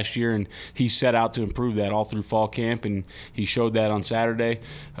bit last year, and he set out to improve that all through fall camp, and he showed that on Saturday.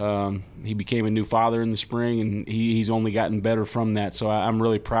 He became a new father in the spring, and he's only gotten better from that. So I'm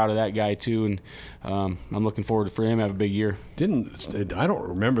really proud of that guy too, and I'm looking forward for him to have a big year. I don't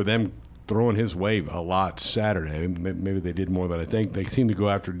remember them throwing his way a lot Saturday. Maybe they did more than I think. They seemed to go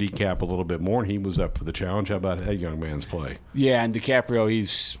after DeCap a little bit more, and he was up for the challenge. How about that young man's play? Yeah, and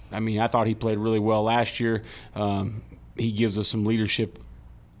DiCaprio, I thought he played really well last year. He gives us some leadership,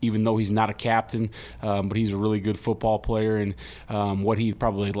 even though he's not a captain, but he's a really good football player, and what he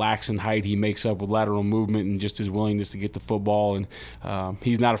probably lacks in height, he makes up with lateral movement and just his willingness to get the football, and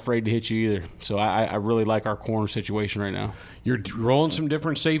he's not afraid to hit you either. So I really like our corner situation right now. You're rolling some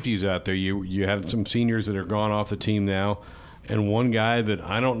different safeties out there. You had some seniors that are gone off the team now, and one guy that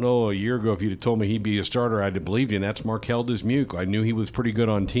I don't know a year ago if you'd have told me he'd be a starter, I'd have believed you, and that's Markel Dismuke. I knew he was pretty good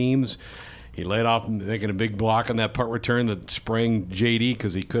on teams. He laid off making a big block on that punt return that sprang JD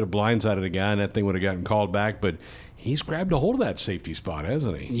because he could have blindsided a guy, and that thing would have gotten called back. But he's grabbed a hold of that safety spot,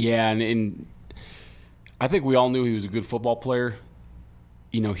 hasn't he? Yeah, and I think we all knew he was a good football player.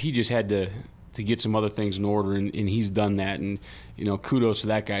 He just had to get some other things in order, and he's done that. And, kudos to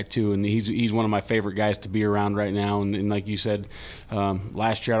that guy too. And he's one of my favorite guys to be around right now. And like you said,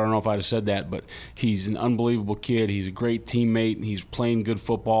 last year, I don't know if I'd have said that, but he's an unbelievable kid. He's a great teammate. He's playing good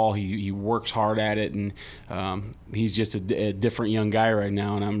football. He works hard at it, and he's just a different young guy right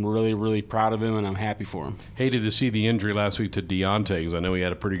now. And I'm really, really proud of him, and I'm happy for him. Hated to see the injury last week to Deontay because I know he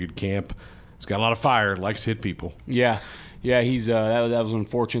had a pretty good camp. He's got a lot of fire, likes to hit people. Yeah, he's that was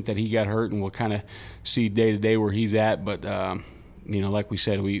unfortunate that he got hurt, and we'll kind of see day to day where he's at. But like we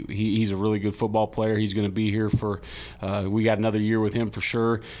said, he's a really good football player. He's going to be here for we got another year with him for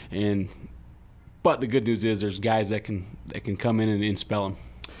sure. But the good news is there's guys that can come in and spell him.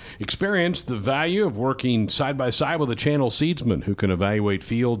 Experience the value of working side by side with a channel seedsman who can evaluate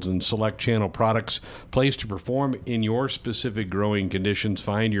fields and select channel products placed to perform in your specific growing conditions.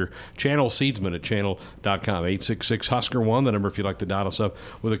 Find your channel seedsman at channel.com. 866-HUSKER1, the number if you'd like to dial us up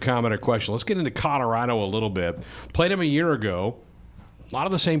with a comment or question. Let's get into Colorado a little bit. Played them a year ago. A lot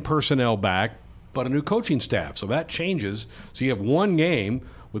of the same personnel back, but a new coaching staff. So that changes. So you have one game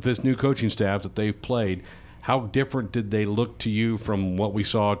with this new coaching staff that they've played. How different did they look to you from what we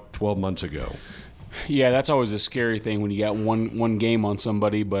saw 12 months ago? Yeah, that's always a scary thing when you got one game on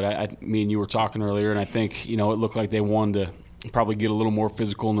somebody. But me and you were talking earlier, and I think it looked like they wanted to probably get a little more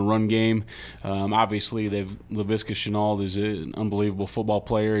physical in the run game. Obviously, Laviska Shenault is an unbelievable football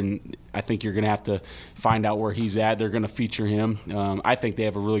player, and I think you're going to have to find out where he's at. They're going to feature him. I think they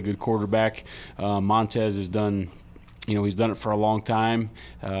have a really good quarterback. Montez has done, he's done it for a long time.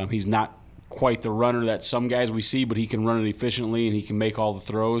 He's not quite the runner that some guys we see, but he can run it efficiently and he can make all the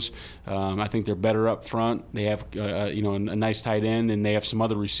throws. I think they're better up front. They have a nice tight end, and they have some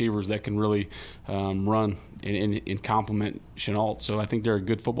other receivers that can really run and complement Chenault. So I think they're a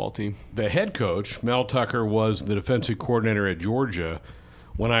good football team. The head coach, Mel Tucker, was the defensive coordinator at Georgia.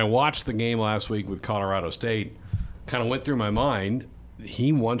 When I watched the game last week with Colorado State, kind of went through my mind,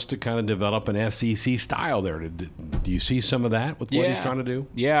 he wants to kind of develop an SEC style there. Do you see some of that with what he's trying to do?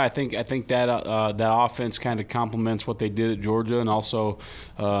 Yeah, I think that that offense kind of complements what they did at Georgia, and also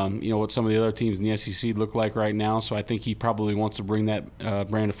what some of the other teams in the SEC look like right now. So I think he probably wants to bring that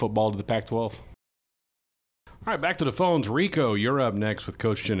brand of football to the Pac-12. All right, back to the phones. Rico, you're up next with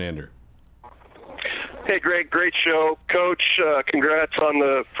Coach Chenander. Hey, Greg, great show. Coach, congrats on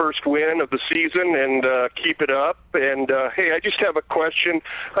the first win of the season, and keep it up. And, hey, I just have a question.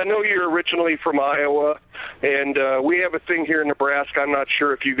 I know you're originally from Iowa, and we have a thing here in Nebraska. I'm not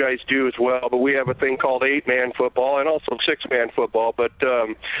sure if you guys do as well, but we have a thing called 8-man football and also 6-man football. But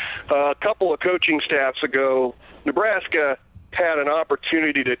a couple of coaching staffs ago, Nebraska had an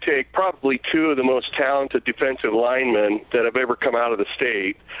opportunity to take probably two of the most talented defensive linemen that have ever come out of the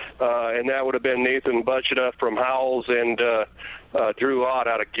state, and that would have been Nathan Butcheta from Howells and Drew Ott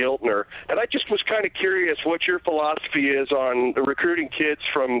out of Giltner. And I just was kind of curious what your philosophy is on recruiting kids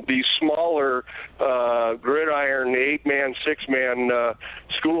from these smaller gridiron 8-man, 6-man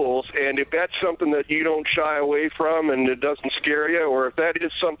schools, and if that's something that you don't shy away from and it doesn't scare you, or if that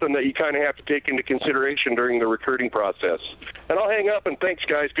is something that you kind of have to take into consideration during the recruiting process. And I'll hang up, and thanks,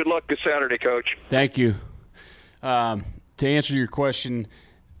 guys. Good luck this Saturday, Coach. Thank you. To answer your question,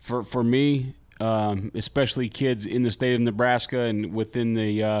 for me, especially kids in the state of Nebraska and within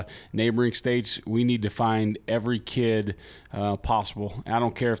the neighboring states, we need to find every kid possible. I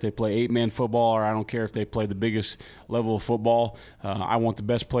don't care if they play 8-man football, or I don't care if they play the biggest level of football. I want the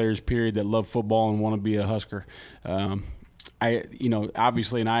best players, period, that love football and want to be a Husker.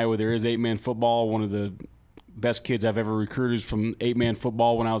 Obviously in Iowa there is 8-man football. One of the best kids I've ever recruited is from 8-man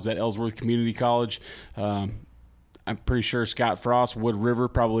football when I was at Ellsworth Community College. I'm pretty sure Scott Frost, Wood River,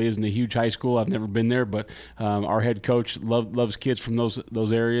 probably isn't a huge high school. I've never been there, but our head coach loves kids from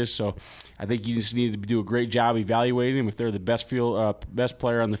those areas. So I think you just need to do a great job evaluating them. If they're the best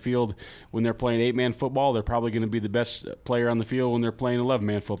player on the field when they're playing 8-man football, they're probably going to be the best player on the field when they're playing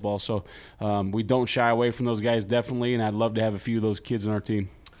 11-man football. So we don't shy away from those guys, definitely, and I'd love to have a few of those kids on our team.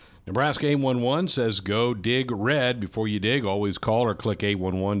 Nebraska 811 says go dig red. Before you dig, always call or click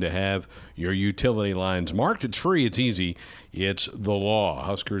 811 to have your utility lines marked. It's free. It's easy. It's the law.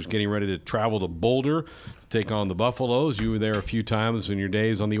 Huskers getting ready to travel to Boulder to take on the Buffaloes. You were there a few times in your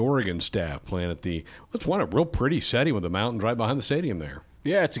days on the Oregon staff, playing at it's one a real pretty setting with the mountains right behind the stadium there.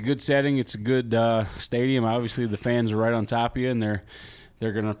 Yeah, it's a good setting. It's a good stadium. Obviously, the fans are right on top of you, and they're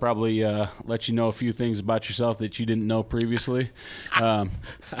going to probably let you know a few things about yourself that you didn't know previously.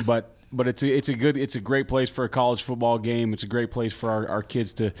 But it's a great place for a college football game. It's a great place for our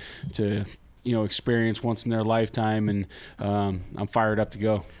kids to experience once in their lifetime, and I'm fired up to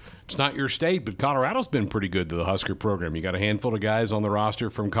go. It's not your state, but Colorado's been pretty good to the Husker program. You got a handful of guys on the roster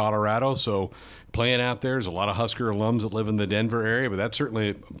from Colorado, so playing out there, there's a lot of Husker alums that live in the Denver area, but that's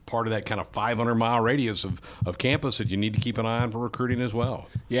certainly part of that kind of 500-mile radius of campus that you need to keep an eye on for recruiting as well.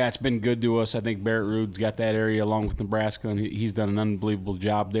 Yeah, it's been good to us. I think Barrett Ruud's got that area along with Nebraska, and he's done an unbelievable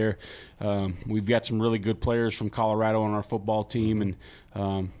job there. We've got some really good players from Colorado on our football team,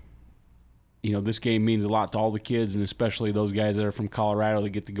 and this game means a lot to all the kids, and especially those guys that are from Colorado that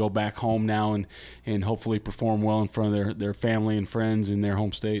get to go back home now and hopefully perform well in front of their family and friends in their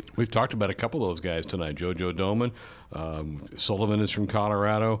home state. We've talked about a couple of those guys tonight. JoJo Doman, Sullivan is from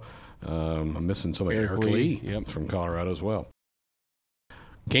Colorado. I'm missing somebody. Eric Lee from Colorado as well.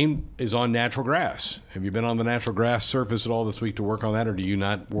 Game is on natural grass. Have you been on the natural grass surface at all this week to work on that, or do you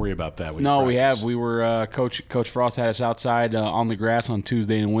not worry about that? No, we have. We were Coach Frost had us outside on the grass on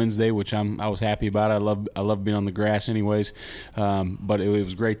Tuesday and Wednesday, which I was happy about. I love being on the grass, anyways. But it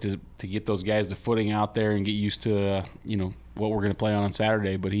was great to get those guys the footing out there and get used to what we're going to play on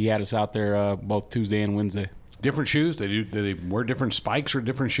Saturday. But he had us out there both Tuesday and Wednesday. Different shoes? Do they wear different spikes or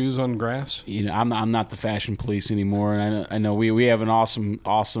different shoes on grass? I'm not the fashion police anymore. And I know we have an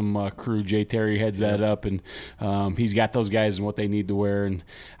awesome crew. Jay Terry heads that up, and he's got those guys and what they need to wear. And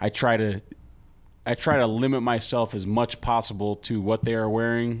I try to limit myself as much possible to what they are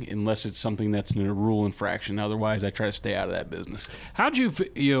wearing, unless it's something that's a rule infraction. Otherwise, I try to stay out of that business. How'd you,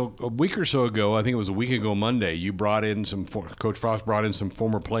 a week or so ago, I think it was a week ago Monday, you brought in Coach Frost brought in some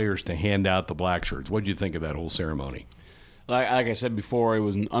former players to hand out the black shirts. What did you think of that whole ceremony? Like I said before, it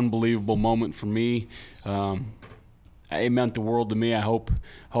was an unbelievable moment for me. it meant the world to me. I hope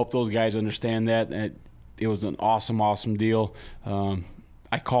those guys understand that. It was an awesome deal.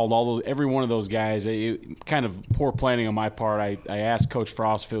 I called every one of those guys. Kind of poor planning on my part. I asked Coach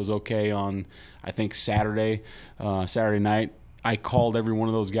Frost if it was okay on, I think, Saturday night. I called every one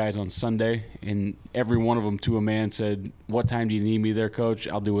of those guys on Sunday, and every one of them to a man said, "What time do you need me there, Coach?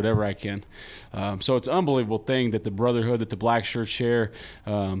 I'll do whatever I can." So it's an unbelievable thing that the brotherhood that the black shirts share,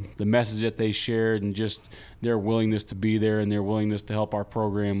 the message that they shared, and just their willingness to be there and their willingness to help our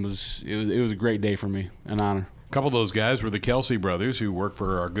program was a great day for me, an honor. A couple of those guys were the Kelsey brothers, who work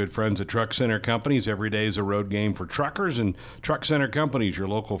for our good friends at Truck Center Companies. Every day is a road game for truckers, and Truck Center Companies, your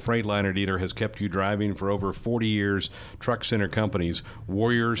local Freightliner dealer, has kept you driving for over 40 years. Truck Center Companies,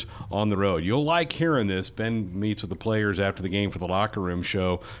 warriors on the road. You'll like hearing this. Ben meets with the players after the game for the locker room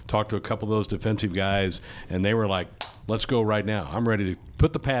show, talked to a couple of those defensive guys, and they were like, let's go right now. I'm ready to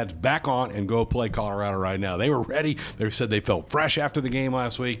put the pads back on and go play Colorado right now. They were ready. They said they felt fresh after the game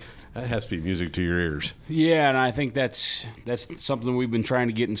last week. That has to be music to your ears. Yeah, and I think that's something we've been trying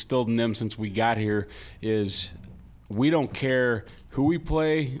to get instilled in them since we got here is we don't care who we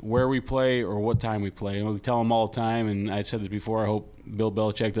play, where we play, or what time we play. And we tell them all the time, and I said this before, I hope Bill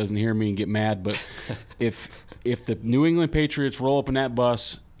Belichick doesn't hear me and get mad, but if the New England Patriots roll up in that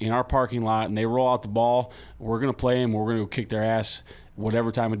bus in our parking lot and they roll out the ball, we're going to play them, we're going to go kick their ass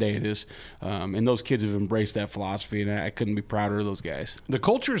whatever time of day it is. And those kids have embraced that philosophy, and I couldn't be prouder of those guys. The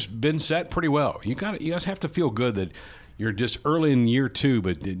culture's been set pretty well. You guys have to feel good that you're just early in year 2,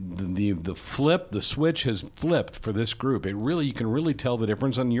 but the switch has flipped for this group. You can really tell the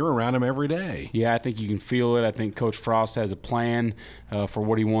difference, and you're around them every day. Yeah, I think you can feel it. I think Coach Frost has a plan for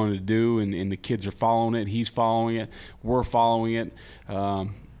what he wanted to do, and the kids are following it. He's following it. We're following it.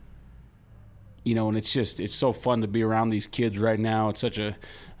 And it's so fun to be around these kids right now. It's such an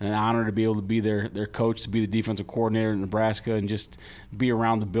honor to be able to be their coach, to be the defensive coordinator in Nebraska, and just be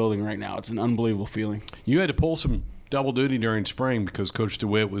around the building right now. It's an unbelievable feeling. You had to pull some double duty during spring because Coach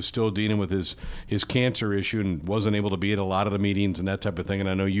DeWitt was still dealing with his cancer issue and wasn't able to be at a lot of the meetings and that type of thing. And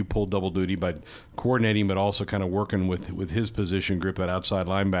I know you pulled double duty by coordinating, but also kind of working with his position group, that outside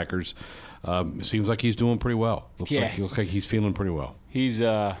linebackers. It seems like he's doing pretty well. Looks like he's feeling pretty well.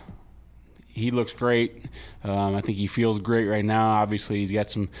 He looks great. I think he feels great right now. Obviously, he's got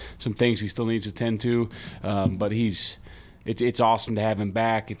some things he still needs to tend to, but it's awesome to have him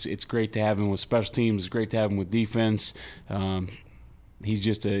back. It's great to have him with special teams. It's great to have him with defense.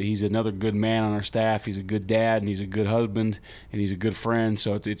 He's another good man on our staff. He's a good dad, and he's a good husband, and he's a good friend.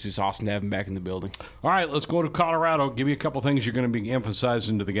 So it's just awesome to have him back in the building. All right, let's go to Colorado. Give me a couple things you're going to be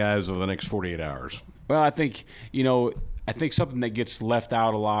emphasizing to the guys over the next 48 hours. Well, I think something that gets left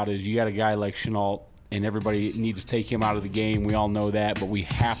out a lot is you got a guy like Shenault, and everybody needs to take him out of the game. We all know that, but we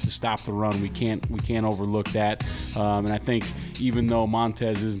have to stop the run. We can't overlook that. And I think even though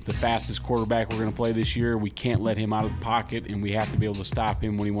Montez isn't the fastest quarterback we're going to play this year, we can't let him out of the pocket, and we have to be able to stop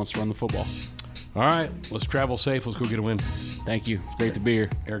him when he wants to run the football. All right, let's travel safe. Let's go get a win. Thank you. It's great to be here.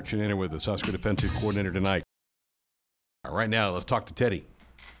 Eric Chinander with us, Husker defensive coordinator tonight. All right, now let's talk to Teddy.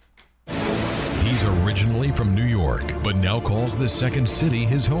 He's originally from New York, but now calls the second city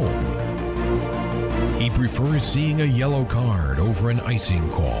his home. He prefers seeing a yellow card over an icing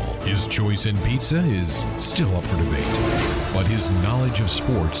call. His choice in pizza is still up for debate, but his knowledge of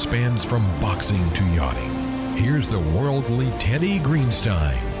sports spans from boxing to yachting. Here's the worldly Teddy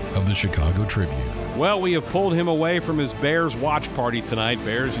Greenstein of the Chicago Tribune. Well, we have pulled him away from his Bears watch party tonight.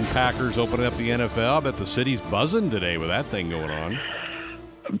 Bears and Packers opening up the NFL. I bet the city's buzzing today with that thing going on.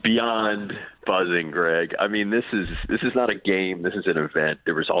 Beyond buzzing, Greg. I mean, this is not a game. This is an event.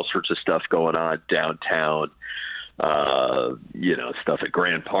 There was all sorts of stuff going on downtown. Stuff at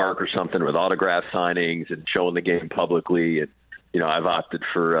Grand Park or something with autograph signings and showing the game publicly. And I've opted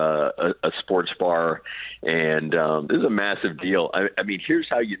for a sports bar, and this is a massive deal. I mean, here's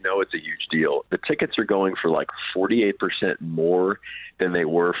how you know it's a huge deal. The tickets are going for like 48% more than they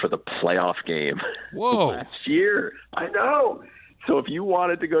were for the playoff game. Whoa! Last year. I know. So if you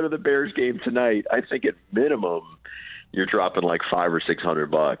wanted to go to the Bears game tonight, I think at minimum you're dropping like $500 or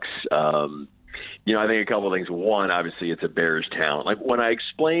 $600. I think a couple of things. One, obviously it's a Bears town. Like when I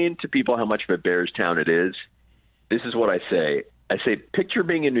explain to people how much of a Bears town it is, this is what I say. I say, picture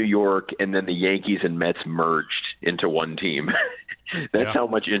being in New York and then the Yankees and Mets merged into one team. That's how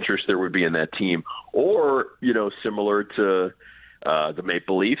much interest there would be in that team. Or, similar to the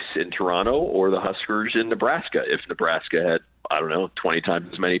Maple Leafs in Toronto or the Huskers in Nebraska, if Nebraska had, 20 times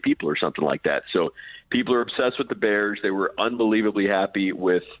as many people or something like that. So people are obsessed with the Bears. They were unbelievably happy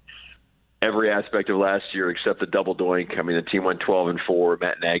with every aspect of last year except the double doink. I mean, the team went 12-4.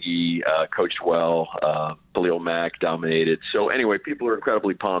 Matt Nagy coached well. Khalil Mack dominated. So anyway, people are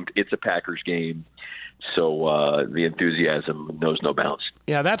incredibly pumped. It's a Packers game. So the enthusiasm knows no bounds.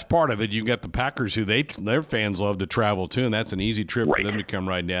 Yeah, that's part of it. You've got the Packers who their fans love to travel too, and that's an easy trip for them to come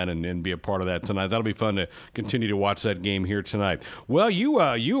right down and be a part of that tonight. That'll be fun to continue to watch that game here tonight. Well, you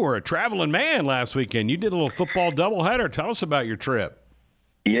were a traveling man last weekend. You did a little football doubleheader. Tell us about your trip.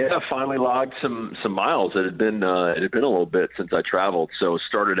 Yeah, finally logged some miles. It had been a little bit since I traveled. So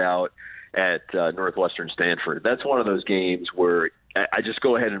started out at Northwestern Stanford. That's one of those games where I just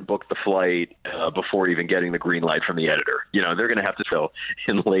go ahead and book the flight before even getting the green light from the editor. You know, they're going to have to go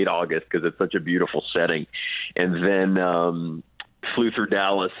in late August because it's such a beautiful setting. And then flew through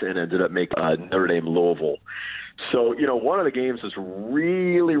Dallas and ended up making Notre Dame Louisville. So, you know, one of the games was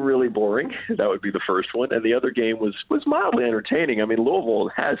really, really boring. That would be the first one. And the other game was mildly entertaining. I mean,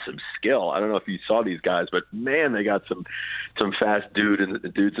 Louisville has some skill. I don't know if you saw these guys, but, man, they got some fast dudes,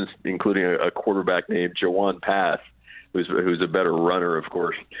 including a quarterback named Jawan Pass, who's a better runner, of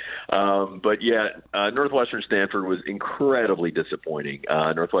course. But, yeah, Northwestern Stanford was incredibly disappointing.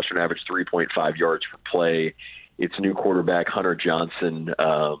 Northwestern averaged 3.5 yards per play. Its new quarterback, Hunter Johnson,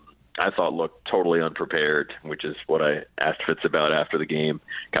 I thought looked totally unprepared, which is what I asked Fitz about after the game.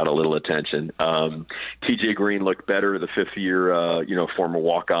 Got a little attention. TJ Green looked better, the fifth-year, former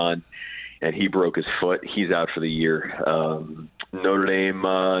walk-on, and he broke his foot. He's out for the year. Notre Dame,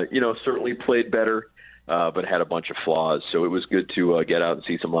 certainly played better, but had a bunch of flaws. So it was good to get out and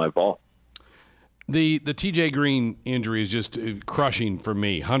see some live ball. The TJ Green injury is just crushing for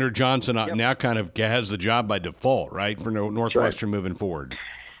me. Hunter Johnson now kind of has the job by default, right, for Northwestern moving forward.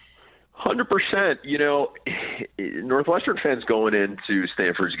 100%. You know, Northwestern fans going into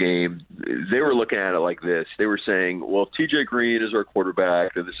Stanford's game, they were looking at it like this. They were saying, well, TJ Green is our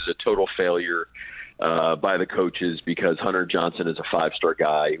quarterback, and this is a total failure by the coaches because Hunter Johnson is a five-star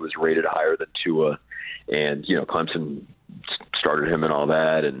guy. He was rated higher than Tua, and, you know, Clemson started him and all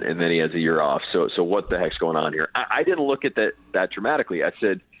that, and then he has a year off. So what the heck's going on here? I didn't look at that dramatically. I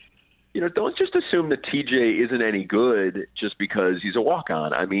said, you know, don't just assume that TJ isn't any good just because he's a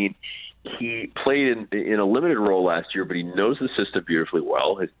walk-on. I mean, he played in a limited role last year, but he knows the system beautifully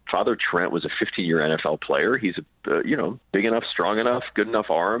well. His father, Trent, was a 15-year NFL player. He's big enough, strong enough, good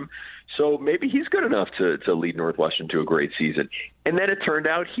enough arm. So maybe he's good enough to lead Northwestern to a great season. And then it turned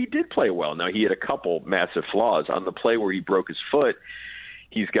out he did play well. Now, he had a couple massive flaws. On the play where he broke his foot,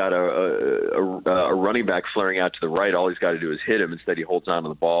 he's got a running back flaring out to the right. All he's got to do is hit him. Instead, he holds on to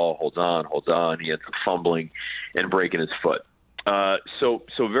the ball, holds on. He ends up fumbling and breaking his foot. So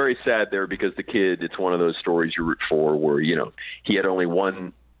very sad there because the kid, it's one of those stories you root for where, you know, he had only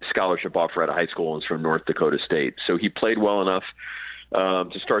one scholarship offer out of high school and was from North Dakota State. So he played well enough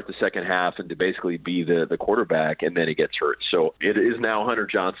to start the second half and to basically be the quarterback, and then he gets hurt. So it is now Hunter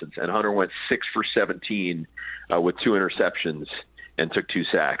Johnson's, and Hunter went 6 for 17 with 2 interceptions and took 2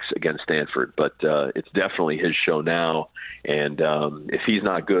 sacks against Stanford. But it's definitely his show now. And if he's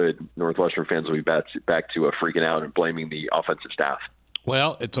not good, Northwestern fans will be back to freaking out and blaming the offensive staff.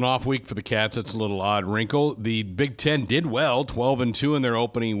 Well, it's an off week for the Cats. It's a little odd wrinkle. The Big Ten did well, 12-2 in their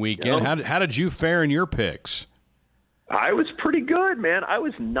opening weekend. Yep. How did you fare in your picks? I was pretty good, man. I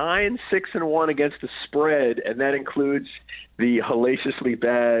was 9-6-1 against the spread, and that includes the hellaciously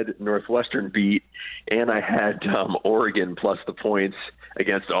bad Northwestern beat, and I had Oregon plus the points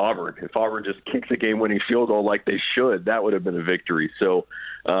against Auburn. If Auburn just kicks a game-winning field goal like they should, that would have been a victory. So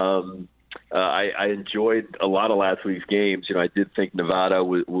I enjoyed a lot of last week's games. You know, I did think Nevada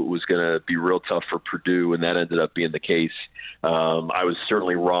was going to be real tough for Purdue, and that ended up being the case. I was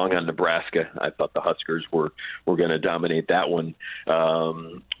certainly wrong on Nebraska. I thought the Huskers were going to dominate that one.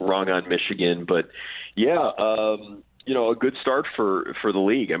 Wrong on Michigan, but yeah, a good start for the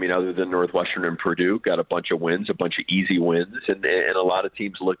league. I mean, other than Northwestern and Purdue, got a bunch of wins, a bunch of easy wins, and a lot of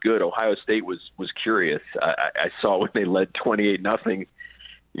teams look good. Ohio State was curious. I saw when they led 28-0.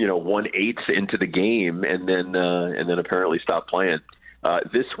 1/8 into the game, and then apparently stopped playing.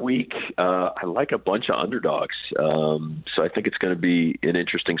 This week, I like a bunch of underdogs, so I think it's going to be an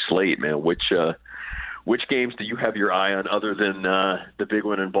interesting slate, man. Which games do you have your eye on other than the big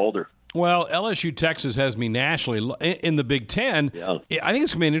one in Boulder? Well, LSU Texas has me nationally in the Big Ten. Yeah. I think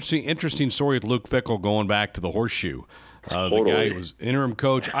it's going to be an interesting story with Luke Fickell going back to the horseshoe. Totally. The guy who was interim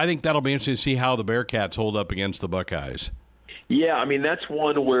coach. I think that'll be interesting to see how the Bearcats hold up against the Buckeyes. Yeah, I mean, that's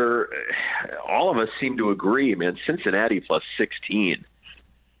one where all of us seem to agree, man. Cincinnati plus 16.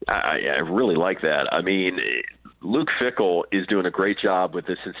 I really like that. I mean, Luke Fickell is doing a great job with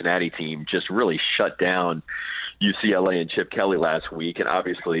the Cincinnati team, just really shut down UCLA and Chip Kelly last week, and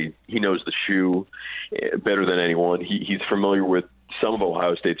obviously he knows the shoe better than anyone. He's familiar with some of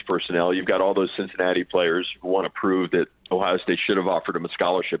Ohio State's personnel. You've got all those Cincinnati players who want to prove that Ohio State should have offered him a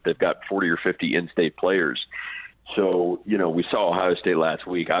scholarship. They've got 40 or 50 in-state players. So, we saw Ohio State last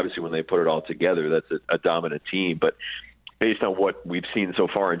week. Obviously, when they put it all together, that's a dominant team. But based on what we've seen so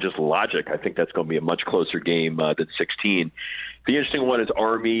far and just logic, I think that's going to be a much closer game than 16. The interesting one is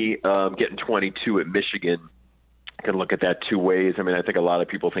Army getting 22 at Michigan. I can look at that two ways. I mean, I think a lot of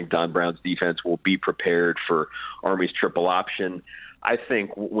people think Don Brown's defense will be prepared for Army's triple option. I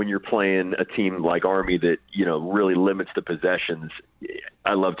think when you're playing a team like Army that, really limits the possessions,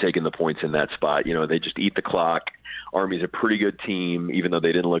 I love taking the points in that spot. They just eat the clock. Army's a pretty good team, even though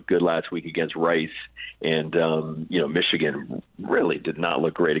they didn't look good last week against Rice. And, Michigan really did not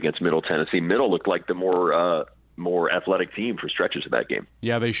look great against Middle Tennessee. Middle looked like the more athletic team for stretches of that game.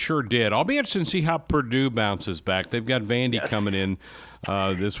 Yeah, they sure did. I'll be interested to see how Purdue bounces back. They've got Vandy coming in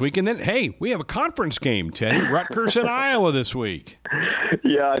this week. And then, hey, we have a conference game, Teddy. Rutgers and Iowa this week.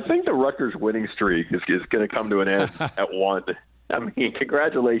 Yeah, I think the Rutgers winning streak is going to come to an end at 1. I mean,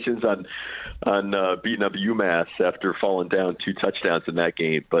 congratulations on beating up UMass after falling down 2 touchdowns in that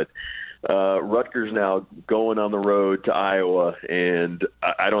game. But Rutgers now going on the road to Iowa, and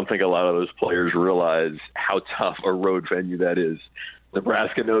I don't think a lot of those players realize how tough a road venue that is.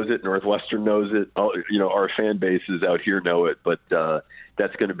 Nebraska knows it, Northwestern knows it, our fan bases out here know it, but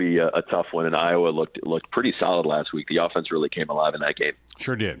that's going to be a tough one, and Iowa looked pretty solid last week. The offense really came alive in that game.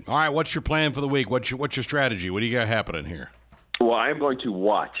 Sure did. All right, what's your plan for the week? What's your strategy? What do you got happening here? Well, I'm going to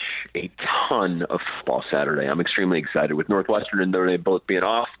watch a ton of football Saturday. I'm extremely excited. With Northwestern and Notre Dame both being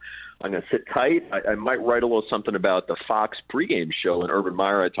off, I'm going to sit tight. I might write a little something about the Fox pregame show, and Urban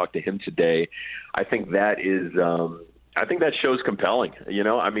Meyer, I talked to him today. I think that is I think that show's compelling.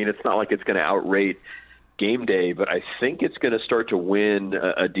 I mean, it's not like it's going to outrate game day, but I think it's going to start to win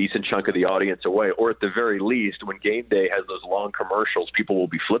a decent chunk of the audience away, or at the very least, when game day has those long commercials, people will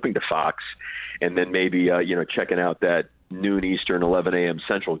be flipping to Fox and then maybe, checking out that noon Eastern, 11 a.m.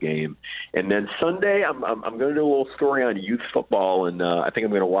 Central game. And then Sunday, I'm going to do a little story on youth football, and I think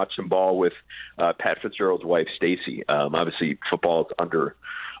I'm going to watch some ball with Pat Fitzgerald's wife, Stacy. Obviously, football is under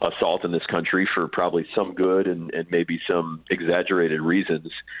assault in this country for probably some good and maybe some exaggerated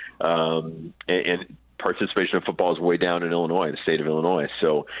reasons. And participation in football is way down in Illinois, the state of Illinois.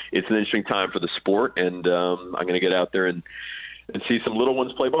 So it's an interesting time for the sport, and I'm going to get out there and see some little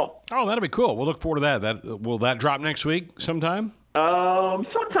ones play ball. Oh, that'll be cool. We'll look forward to that. Will that drop next week sometime?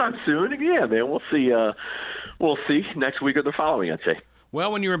 Sometime soon. Yeah, man. We'll see. We'll see next week or the following, I'd say.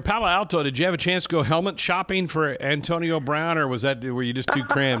 Well, when you were in Palo Alto, did you have a chance to go helmet shopping for Antonio Brown, or were you just too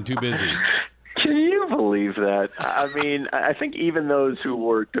crammed, too busy? Can you believe that? I mean, I think even those who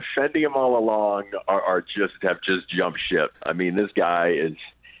were defending him all along have just jumped ship. I mean, this guy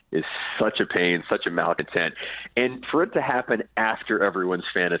is such a pain, such a malcontent. And for it to happen after everyone's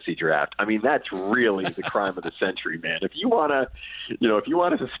fantasy draft, I mean, that's really the crime of the century, man. If you want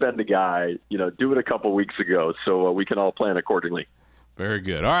to suspend a guy, do it a couple weeks ago so we can all plan accordingly. Very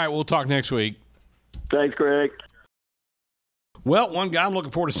good. All right, we'll talk next week. Thanks, Greg. Well, one guy I'm looking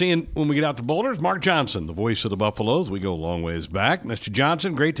forward to seeing when we get out to Boulder is Mark Johnson, the voice of the Buffaloes. We go a long ways back. Mr.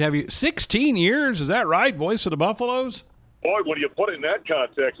 Johnson, great to have you. 16 years, is that right, voice of the Buffaloes? Boy, when you put it in that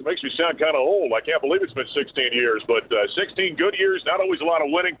context, it makes me sound kind of old. I can't believe it's been 16 years, but 16 good years, not always a lot of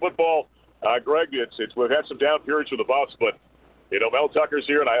winning football. Greg, we've had some down periods with the Buffs, but Mel Tucker's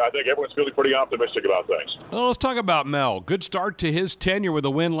here, and I think everyone's feeling pretty optimistic about things. Well, let's talk about Mel. Good start to his tenure with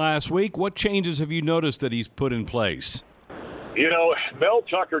a win last week. What changes have you noticed that he's put in place? Mel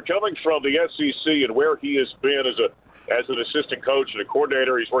Tucker, coming from the SEC and where he has been as an assistant coach and a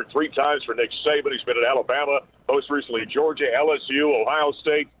coordinator, he's worked 3 times for Nick Saban. He's been at Alabama, most recently Georgia, LSU, Ohio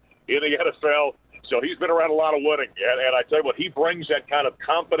State, in the NFL. So he's been around a lot of winning. And I tell you what, he brings that kind of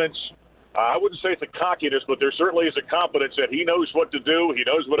confidence. I wouldn't say it's a cockiness, but there certainly is a confidence that he knows what to do. He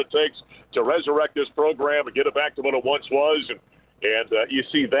knows what it takes to resurrect this program and get it back to what it once was. And you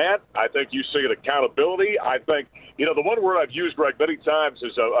see that. I think you see an accountability. I think, the one word I've used, Greg, many times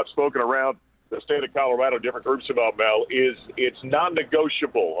as I've spoken around the state of Colorado, different groups about Mel, is it's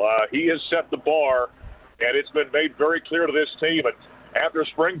non-negotiable. He has set the bar, and it's been made very clear to this team. And after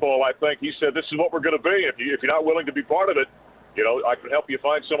spring ball, I think he said, this is what we're going to be. If you're not willing to be part of it, I can help you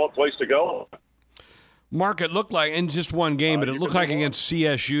find some place to go. Mark, it looked like, in just one game, but it looked like against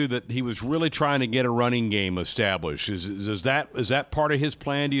CSU that he was really trying to get a running game established. Is that part of his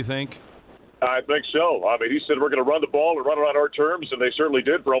plan, do you think? I think so. I mean, he said we're going to run the ball and run it on our terms, and they certainly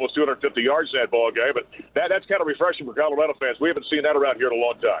did for almost 250 yards in that ball game. But that's kind of refreshing for Colorado fans. We haven't seen that around here in a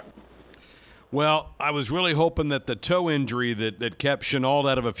long time. Well, I was really hoping that the toe injury that kept Chenault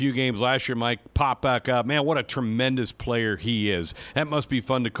out of a few games last year might pop back up. Man, what a tremendous player he is. That must be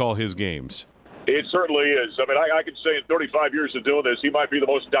fun to call his games. It certainly is. I mean, I can say in 35 years of doing this, he might be the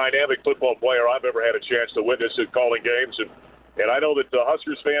most dynamic football player I've ever had a chance to witness at calling games. And I know that the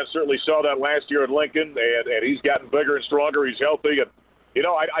Huskers fans certainly saw that last year in Lincoln, and he's gotten bigger and stronger. He's healthy. And, you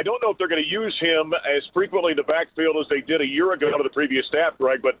know, I don't know if they're going to use him as frequently in the backfield as they did a year ago to the previous staff,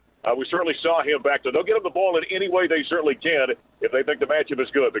 Greg, but we certainly saw him back there. They'll get him the ball in any way they certainly can if they think the matchup is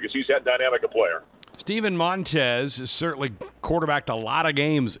good, because he's that dynamic a player. Steven Montez has certainly quarterbacked a lot of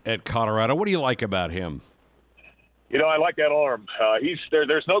games at Colorado. What do you like about him? You know, I like that arm.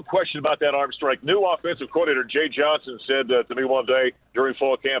 There's no question about that arm strength. New offensive coordinator Jay Johnson said to me one day during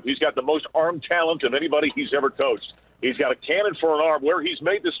fall camp, he's got the most arm talent of anybody he's ever coached. He's got a cannon for an arm. Where he's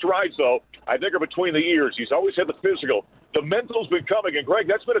made the strides, though, I think are between the ears. He's always had the physical. The mental's been coming, and, Greg,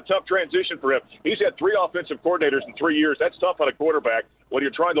 that's been a tough transition for him. He's had 3 offensive coordinators in 3 years. That's tough on a quarterback when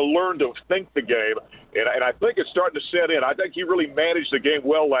you're trying to learn to think the game, and I think it's starting to set in. I think he really managed the game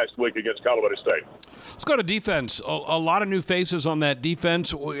well last week against Colorado State. Let's go to defense. A lot of new faces on that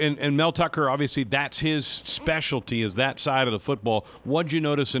defense, and Mel Tucker, obviously, that's his specialty, is that side of the football. What'd you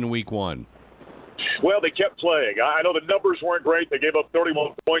notice in week 1? Well, they kept playing. I know the numbers weren't great. They gave up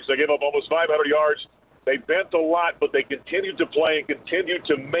 31 points. They gave up almost 500 yards. They bent a lot, but they continued to play and continued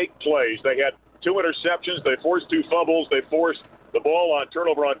to make plays. They had 2 interceptions. They forced 2 fumbles. They forced the ball on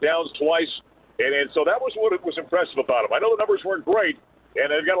turnover on downs twice. And so that was what was impressive about them. I know the numbers weren't great, and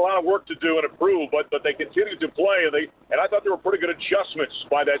they've got a lot of work to do and improve, but they continued to play. And I thought there were pretty good adjustments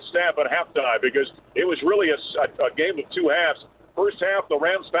by that staff at halftime, because it was really a game of 2 halves. First half, the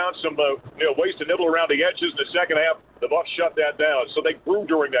Rams found some ways to nibble around the edges. The second half, the Bucs shut that down. So they grew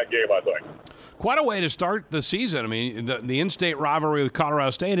during that game, I think. Quite a way to start the season. I mean, the in-state rivalry with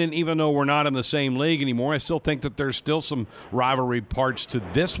Colorado State, and even though we're not in the same league anymore, I still think that there's still some rivalry parts to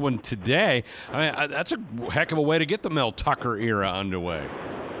this one today. I mean, that's a heck of a way to get the Mel Tucker era underway.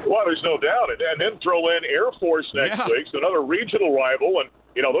 Well, there's no doubt. And then throw in Air Force next week, so another regional rival. And,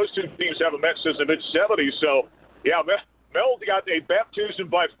 you know, those 2 teams haven't met since the mid-'70s. So, yeah, Mel got a baptism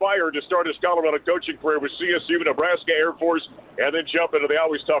by fire to start his Colorado coaching career with CSU, Nebraska, Air Force, and then jump into the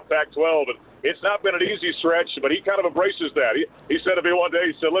always tough Pac-12. And it's not been an easy stretch, but he kind of embraces that. He said to me one day,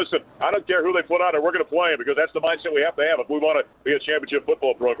 he said, listen, I don't care who they put out there, we're going to play him, because that's the mindset we have to have if we want to be a championship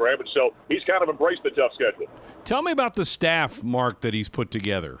football program. And so he's kind of embraced the tough schedule. Tell me about the staff, Mark, that he's put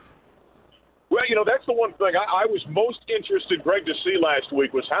together. Well, you know, that's the one thing I was most interested, Greg, to see last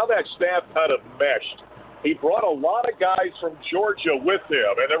week was how that staff kind of meshed. He brought a lot of guys from Georgia with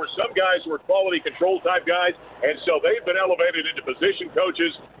him, and there were some guys who were quality control type guys, and so they've been elevated into position coaches.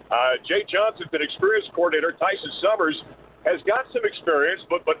 Jay Johnson's an experienced coordinator. Tyson Summers has got some experience,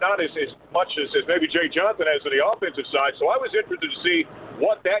 but not as much as maybe Jay Johnson has on the offensive side. So I was interested to see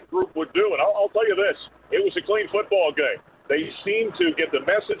what that group would do, and I'll tell you this. It was a clean football game. They seemed to get the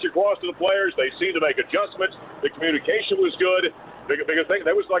message across to the players. They seemed to make adjustments. The communication was good. Because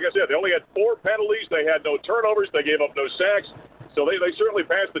they was, like I said, they only had 4 penalties. They had no turnovers. They gave up no sacks. So they certainly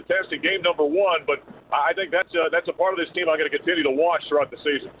passed the test in game number 1. But I think that's a part of this team I'm going to continue to watch throughout the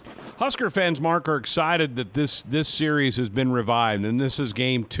season. Husker fans, Mark, are excited that this series has been revived, and this is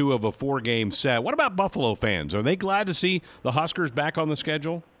game 2 of a 4-game set. What about Buffalo fans? Are they glad to see the Huskers back on the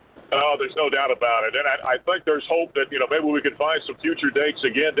schedule? Oh, there's no doubt about it. And I think there's hope that, maybe we can find some future dates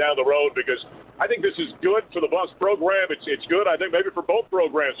again down the road, because I think this is good for the Bucs program. It's good, I think, maybe for both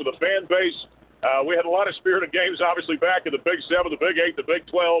programs, for the fan base. We had a lot of spirited games, obviously, back in the Big 7, the Big 8, the Big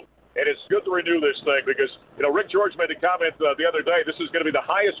 12. And it's good to renew this thing because, Rick George made the comment the other day, this is going to be the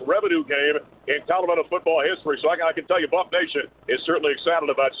highest revenue game in Colorado football history. So I can tell you, Buff Nation is certainly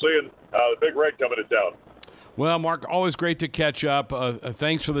excited about seeing the Big Red coming to town. Well, Mark, always great to catch up.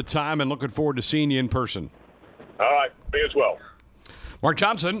 Thanks for the time, and looking forward to seeing you in person. All right, me as well. Mark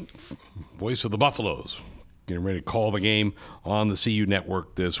Johnson, voice of the Buffaloes, getting ready to call the game on the CU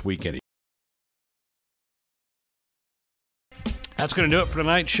Network this weekend. That's going to do it for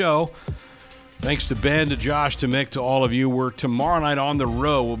tonight's show. Thanks to Ben, to Josh, to Mick, to all of you. We're tomorrow night on the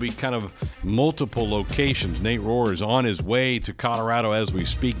road. We'll be kind of multiple locations. Nate Rohr is on his way to Colorado as we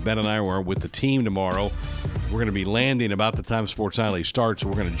speak. Ben and I are with the team tomorrow. We're going to be landing about the time Sports Nightly starts, so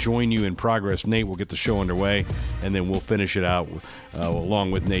we're going to join you in progress. Nate will get the show underway, and then we'll finish it out along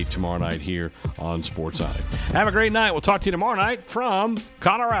with Nate tomorrow night here on Sports Nightly. Have a great night. We'll talk to you tomorrow night from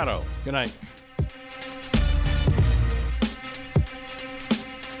Colorado. Good night.